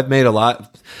 You know, I've made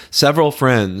several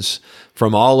friends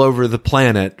from all over the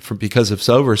planet because of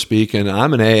SoberSpeak, and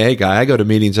I'm an AA guy. I go to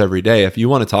meetings every day. If you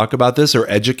want to talk about this or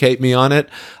educate me on it,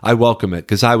 I welcome it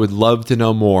because I would love to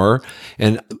know more.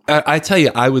 And I tell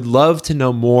you, I would love to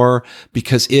know more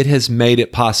because it has made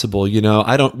it possible. You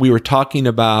know, we were talking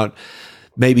about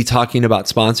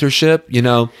sponsorship, you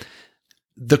know.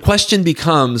 The question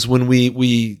becomes when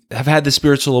we have had the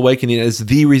spiritual awakening as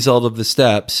the result of the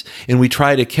steps, and we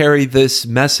try to carry this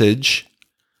message.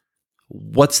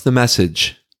 What's the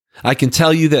message? I can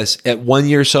tell you this. At 1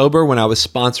 year sober, when I was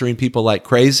sponsoring people like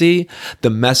crazy, the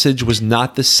message was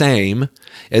not the same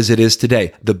as it is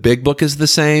today. The Big Book is the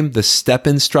same. The step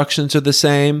instructions are the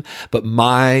same. But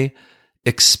my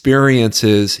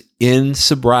experiences in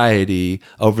sobriety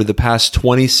over the past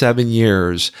 27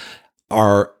 years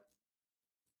are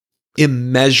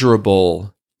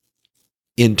immeasurable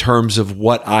in terms of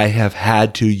what I have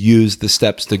had to use the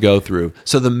steps to go through.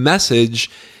 So the message,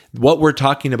 what we're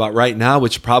talking about right now,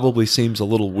 which probably seems a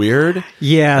little weird,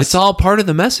 yes, it's all part of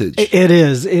the message. It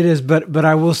is. But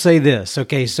I will say this.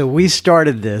 Okay, so we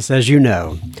started this, as you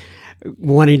know,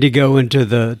 wanting to go into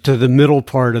the middle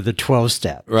part of the 12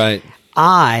 step. Right.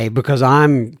 Because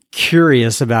I'm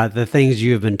curious about the things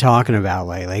you have been talking about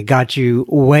lately, got you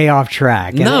way off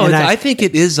track. I think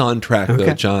it is on track,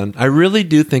 though, John. I really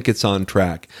do think it's on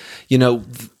track. You know,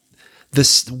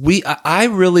 I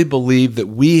really believe that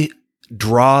we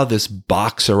draw this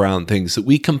box around things, that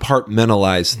we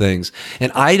compartmentalize things.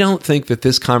 And I don't think that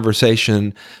this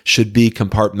conversation should be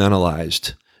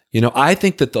compartmentalized. I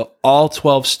think that all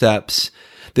 12 steps,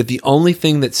 that the only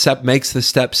thing that makes the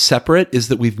steps separate is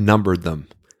that we've numbered them.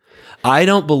 I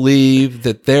don't believe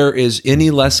that there is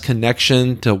any less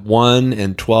connection to 1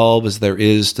 and 12 as there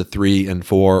is to 3 and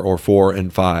 4 or 4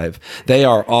 and 5. They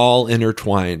are all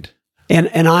intertwined.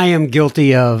 And I am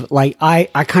guilty of, I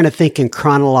kind of think in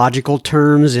chronological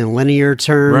terms, in linear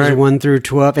terms, right. 1 through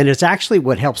 12. And it's actually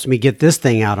what helps me get this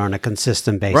thing out on a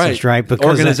consistent basis, right? Because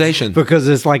organization. Because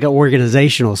it's like an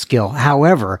organizational skill.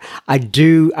 However, I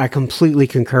completely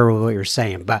concur with what you're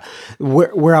saying. But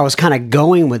where I was kind of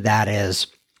going with that is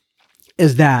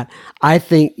that I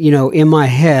think, in my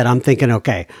head, I'm thinking,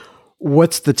 okay,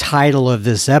 what's the title of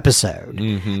this episode?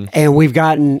 Mm-hmm. And we've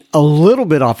gotten a little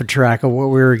bit off a track of what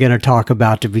we were going to talk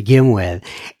about to begin with.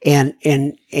 And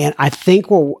I think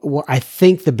what I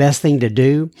think the best thing to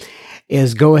do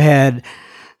is go ahead,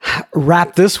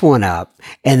 wrap this one up,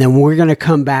 and then we're going to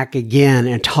come back again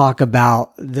and talk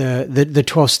about the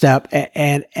 12 step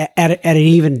at an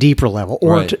even deeper level,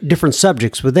 or right. Different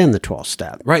subjects within the 12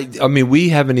 step. Right. I mean, we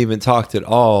haven't even talked at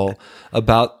all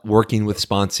about working with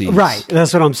sponsees. Right.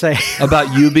 That's what I'm saying.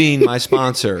 About you being my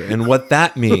sponsor and what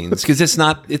that means, because it's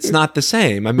not the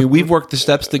same. I mean, we've worked the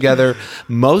steps together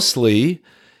mostly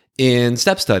in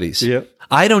step studies. Yep.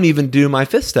 I don't even do my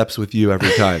 5th steps with you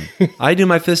every time. I do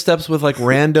my 5th steps with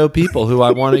rando people who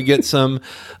I want to get some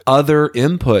other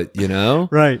input,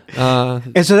 Right.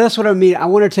 And so that's what I mean. I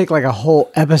want to take a whole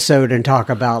episode and talk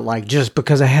about just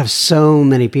because I have so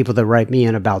many people that write me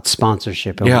in about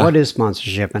sponsorship and what is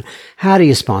sponsorship and how do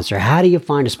you sponsor? How do you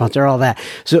find a sponsor? All that.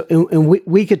 So, and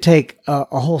we could take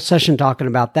a whole session talking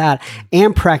about that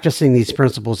and practicing these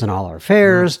principles in all our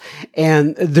affairs.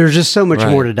 And there's just so much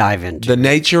more to dive into. The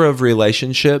nature of relationships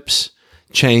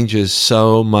changes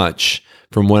so much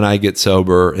from when I get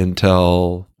sober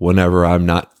until whenever I'm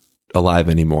not alive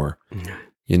anymore.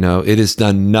 It has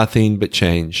done nothing but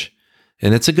change.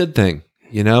 And it's a good thing,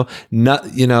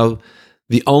 the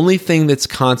only thing that's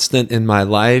constant in my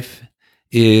life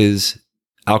is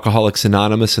Alcoholics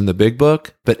Anonymous in the big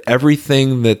book, but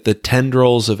everything that the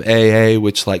tendrils of AA,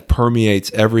 which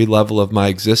permeates every level of my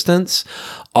existence,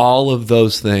 all of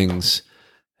those things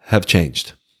have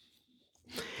changed.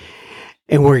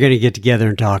 And we're going to get together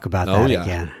and talk about that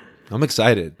again. I'm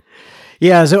excited.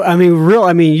 Yeah. So,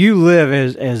 you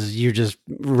live, as you just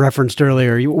referenced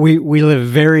earlier, we live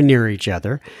very near each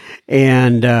other.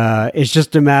 And it's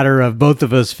just a matter of both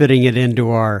of us fitting it into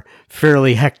our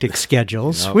fairly hectic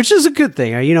schedules, which is a good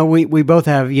thing. We both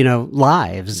have,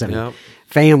 lives and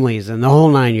families and the whole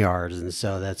 9 yards. And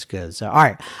so that's good. So, all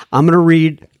right, I'm going to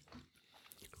read,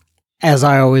 as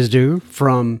I always do,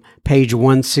 from page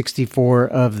 164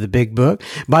 of the big book.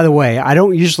 By the way, I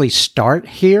don't usually start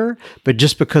here, but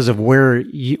just because of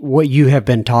what you have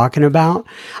been talking about,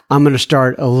 I'm going to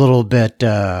start a little bit,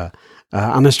 I'm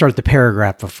going to start the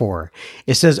paragraph before.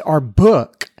 It says, our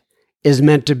book is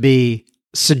meant to be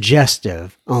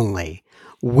suggestive only.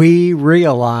 We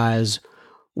realize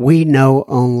we know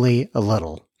only a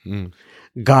little.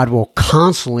 God will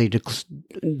constantly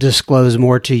disclose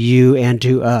more to you and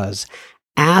to us.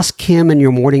 Ask Him in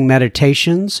your morning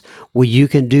meditations what you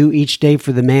can do each day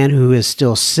for the man who is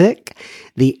still sick.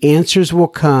 The answers will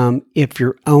come if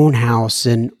your own house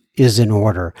is in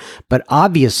order. But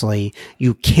obviously,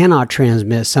 you cannot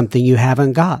transmit something you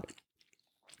haven't got.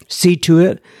 See to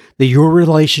it that your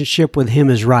relationship with Him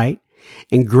is right,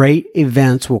 and great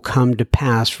events will come to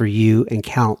pass for you and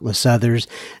countless others.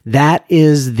 That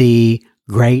is the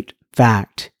great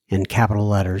fact, in capital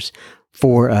letters,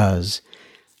 for us.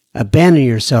 Abandon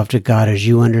yourself to God as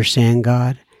you understand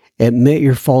God. Admit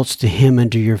your faults to Him and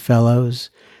to your fellows.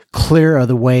 Clear of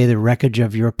the way the wreckage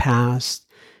of your past.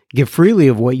 Give freely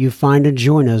of what you find and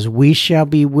join us. We shall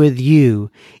be with you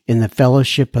in the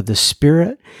fellowship of the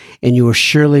Spirit, and you will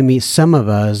surely meet some of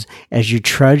us as you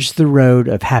trudge the road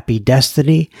of happy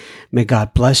destiny. May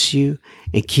God bless you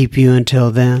and keep you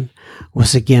until then.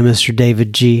 Once again, Mr.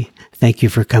 David G., thank you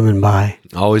for coming by.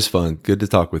 Always fun. Good to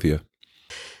talk with you.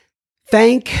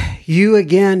 Thank you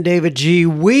again, David G.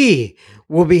 We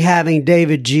will be having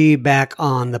David G. back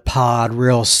on the pod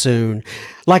real soon.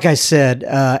 Like I said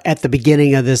at the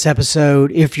beginning of this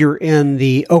episode, if you're in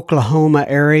the Oklahoma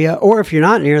area, or if you're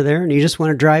not near there and you just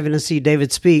want to drive in and see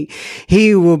David speak,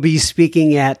 he will be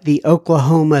speaking at the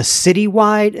Oklahoma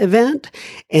Citywide event,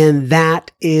 and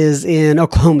that is in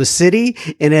Oklahoma City,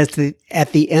 and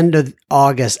at the end of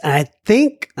August. And I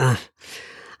think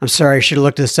I'm sorry, I should have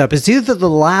looked this up. It's either the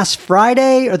last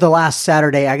Friday or the last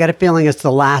Saturday. I got a feeling it's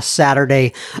the last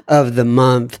Saturday of the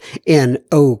month in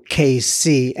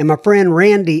OKC. And my friend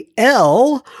Randy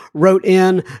L. wrote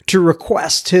in to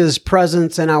request his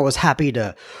presence, and I was happy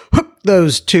to hook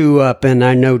those two up. And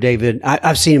I know David,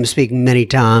 I've seen him speak many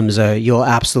times. You'll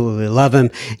absolutely love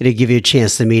him. It'll give you a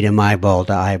chance to meet him eyeball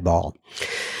to eyeball.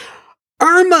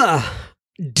 Irma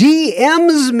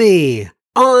DMs me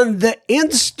on the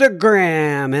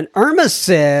Instagram, and Irma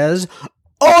says,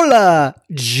 "Hola,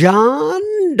 John, !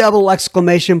 ¿Cómo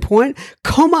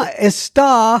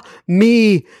está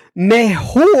mi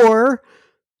mejor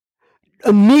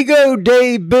amigo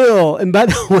de Bill?" And by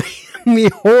the way,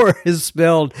 mejor is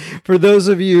spelled, for those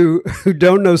of you who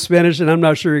don't know Spanish, and I'm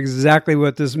not sure exactly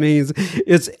what this means,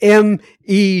 it's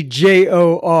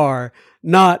MEJOR,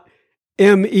 not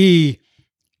MEWHORE.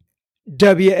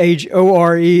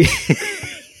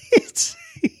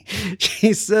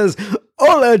 She says,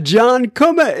 "Hola, John,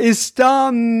 ¿cómo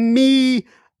está mi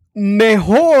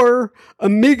mejor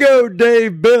amigo de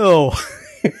Bill?"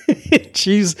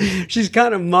 She's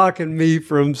kind of mocking me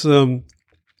from some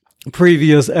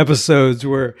previous episodes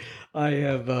where I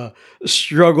have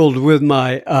struggled with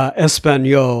my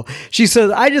Espanol. She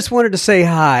says, "I just wanted to say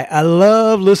hi. I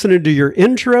love listening to your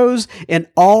intros and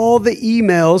all the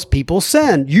emails people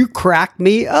send. You crack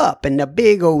me up." And a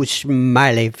big old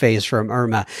smiley face from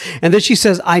Irma. And then she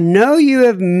says, "I know you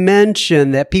have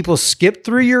mentioned that people skip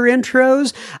through your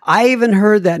intros. I even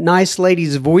heard that nice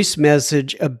lady's voice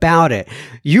message about it.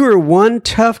 You are one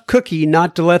tough cookie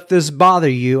not to let this bother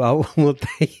you." Oh, well,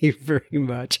 thank you very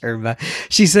much, Irma.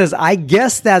 She says, "I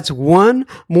guess that's one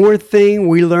more thing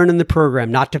we learn in the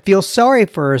program, not to feel sorry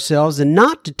for ourselves and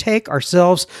not to take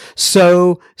ourselves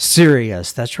so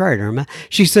serious." That's right, Irma.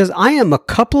 She says, "I am a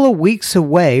couple of weeks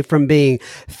away from being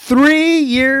 3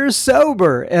 years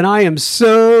sober, and I am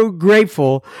so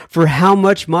grateful for how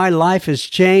much my life has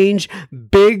changed.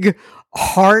 Big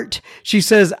heart." She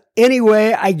says,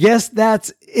 "Anyway, I guess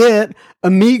that's it.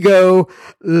 Amigo,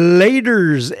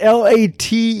 laters,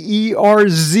 LATERZ,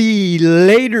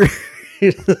 later."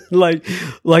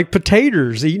 like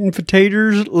potatoes, eating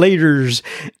potatoes, laters.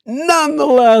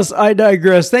 Nonetheless, I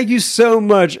digress. Thank you so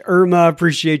much, Irma. I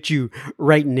appreciate you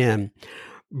writing in.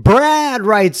 Brad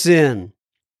writes in,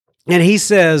 and he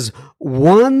says,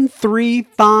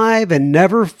 135 and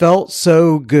never felt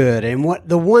so good. And what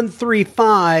the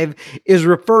 135 is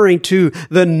referring to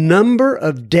the number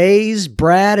of days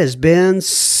Brad has been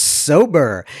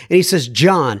sober. And he says,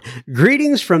 "John,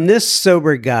 greetings from this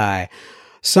sober guy.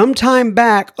 Sometime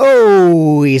back,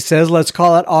 he says, let's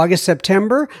call it August,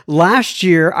 September, last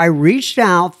year, I reached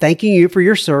out thanking you for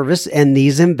your service and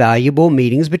these invaluable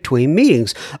meetings between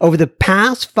meetings. Over the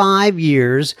past 5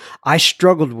 years, I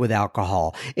struggled with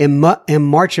alcohol. In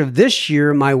March of this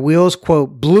year, my wheels,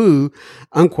 quote, blew,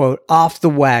 unquote, off the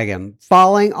wagon.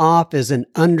 Falling off is an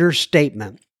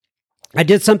understatement. I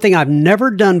did something I've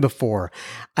never done before.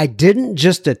 I didn't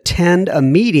just attend a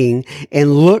meeting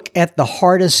and look at the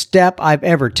hardest step I've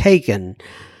ever taken.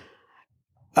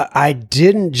 I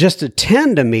didn't just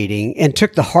attend a meeting and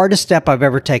took the hardest step I've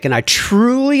ever taken. I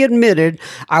truly admitted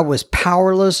I was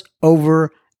powerless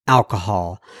over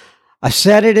alcohol. I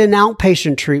said it in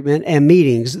outpatient treatment and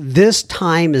meetings. This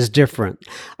time is different.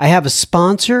 I have a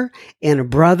sponsor and a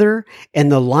brother,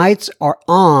 and the lights are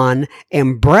on,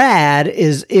 and Brad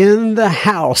is in the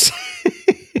house."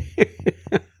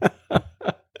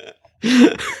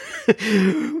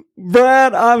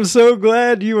 Brad, I'm so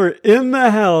glad you are in the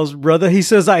house, brother. He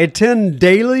says, "I attend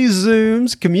daily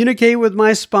Zooms, communicate with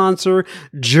my sponsor,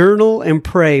 journal, and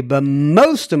pray. But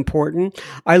most important,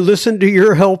 I listen to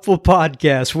your helpful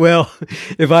podcast." Well,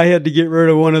 if I had to get rid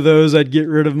of one of those, I'd get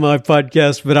rid of my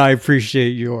podcast, but I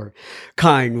appreciate your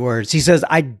kind words. He says,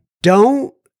 I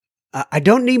don't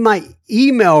need my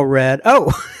email read.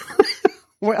 Oh,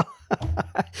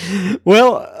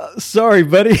 well, sorry,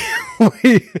 buddy.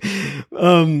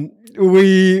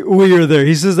 We are there.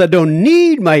 He says, "I don't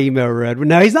need my email read."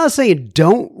 Now, he's not saying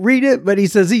don't read it, but he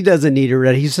says he doesn't need it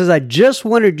read. He says, "I just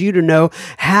wanted you to know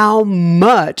how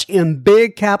much," in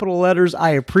big capital letters,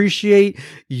 "I appreciate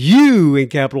you," in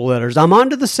capital letters. "I'm on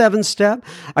to the 7th step.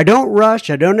 I don't rush.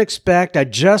 I don't expect. I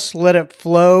just let it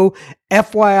flow.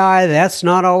 FYI, that's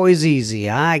not always easy."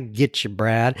 I get you,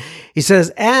 Brad. He says,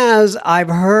 "As I've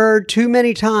heard too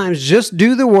many times, just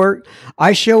do the work.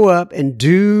 I show up and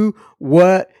do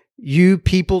what you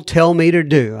people tell me to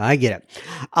do." I get it.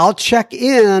 "I'll check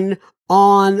in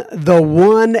on the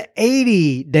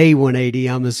 180, day 180,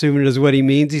 I'm assuming is what he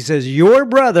means." He says, "Your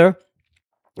brother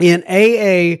in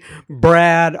AA,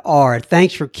 Brad R.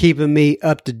 Thanks for keeping me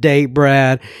up to date,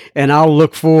 Brad. And I'll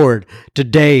look forward to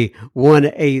day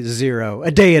 180,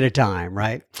 a day at a time,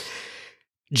 right?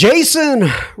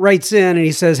 Jason writes in and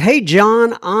he says, "Hey,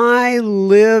 John, I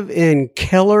live in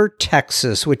Keller,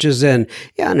 Texas, which is I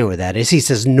know where that is." He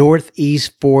says,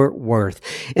 Northeast Fort Worth.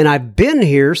 And I've been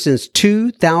here since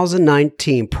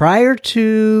 2019. Prior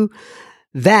to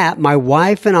that, my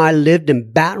wife and I lived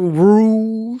in Baton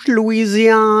Rouge,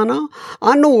 Louisiana.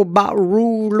 I know Baton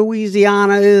Rouge,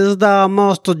 Louisiana is the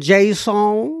Master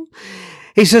Jason.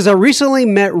 He says, "I recently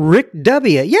met Rick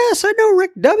W." Yes, I know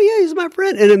Rick W. He's my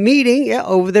friend. In a meeting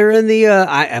over there in the,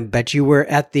 I bet you were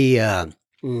at the,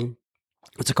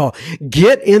 what's it called?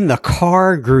 Get in the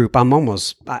Car group.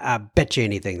 I bet you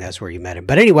anything that's where you met him.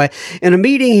 But anyway, in a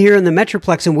meeting here in the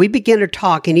Metroplex, and we began to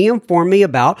talk, and he informed me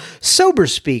about Sober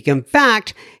Speak. In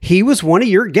fact, he was one of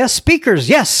your guest speakers.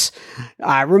 Yes,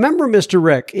 I remember Mr.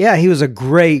 Rick. Yeah, he was a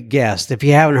great guest. If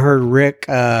you haven't heard Rick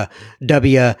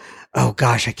W., oh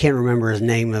gosh, I can't remember his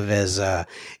name of his, it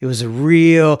was a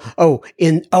real,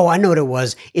 I know what it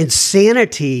was.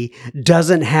 Insanity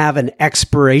Doesn't Have an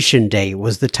Expiration Date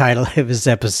was the title of his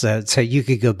episode. So you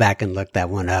could go back and look that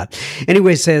one up.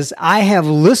 Anyway, it says, "I have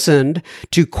listened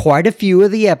to quite a few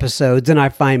of the episodes and I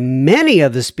find many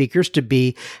of the speakers to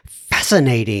be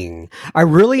fascinating. I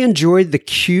really enjoyed the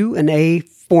Q&A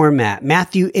format.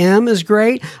 Matthew M. is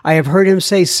great. I have heard him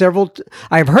several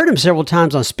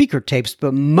times on speaker tapes,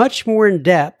 but much more in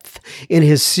depth in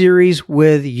his series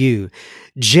with you.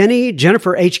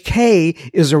 Jennifer H.K.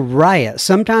 is a riot.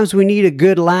 Sometimes we need a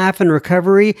good laugh in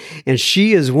recovery, and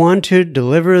she is one to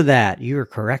deliver that." You are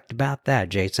correct about that,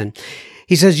 Jason.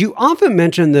 He says, "You often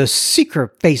mention the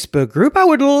secret Facebook group. I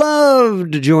would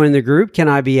love to join the group. Can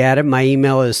I be added? My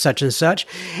email is such and such."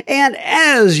 And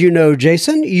as you know,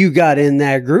 Jason, you got in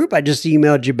that group. I just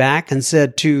emailed you back and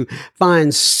said to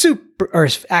find secret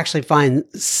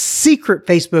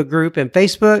Facebook group in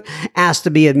Facebook, ask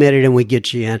to be admitted, and we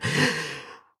get you in.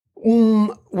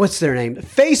 What's their name?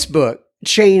 Facebook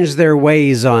changed their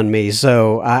ways on me.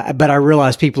 So, but I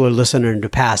realize people are listening to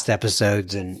past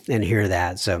episodes and hear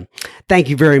that. So thank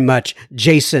you very much,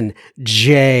 Jason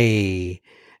J.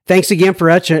 Thanks again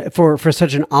for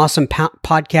such an awesome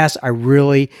podcast. I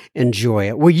really enjoy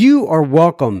it. Well, you are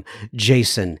welcome,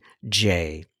 Jason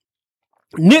J.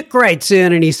 Nick writes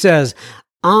in and he says,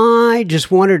 "I just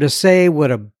wanted to say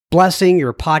what a blessing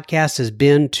your podcast has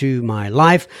been to my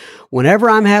life. Whenever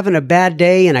I'm having a bad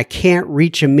day and I can't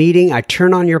reach a meeting, I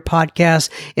turn on your podcast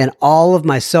and all of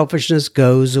my selfishness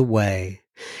goes away.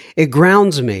 It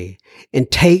grounds me and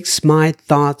takes my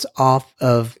thoughts off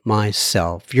of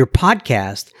myself. Your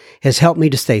podcast has helped me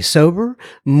to stay sober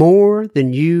more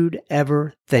than you'd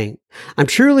ever think. I'm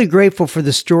truly grateful for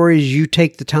the stories you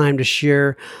take the time to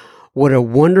share. What a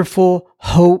wonderful,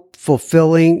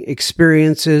 hope-fulfilling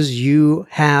experiences you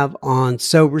have on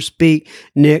Sober Speak,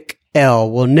 Nick L."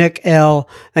 Well, Nick L.,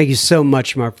 thank you so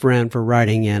much, my friend, for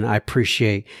writing in. I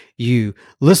appreciate you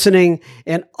listening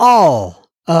and all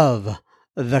of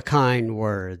the kind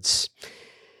words.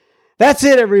 That's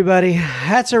it, everybody.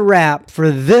 That's a wrap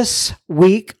for this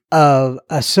week of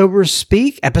A Sober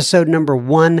Speak, episode number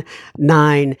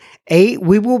 198.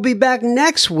 We will be back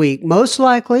next week, most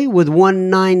likely with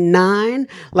 199.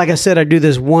 Like I said, I do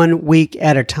this 1 week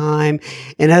at a time.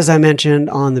 And as I mentioned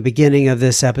on the beginning of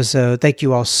this episode, thank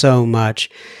you all so much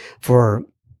for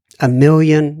 1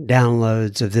 million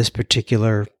downloads of this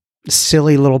particular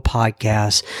silly little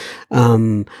podcast.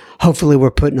 Hopefully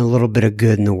we're putting a little bit of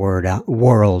good in the world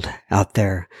out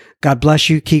there. God bless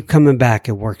you. Keep coming back.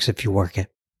 It works if you work it.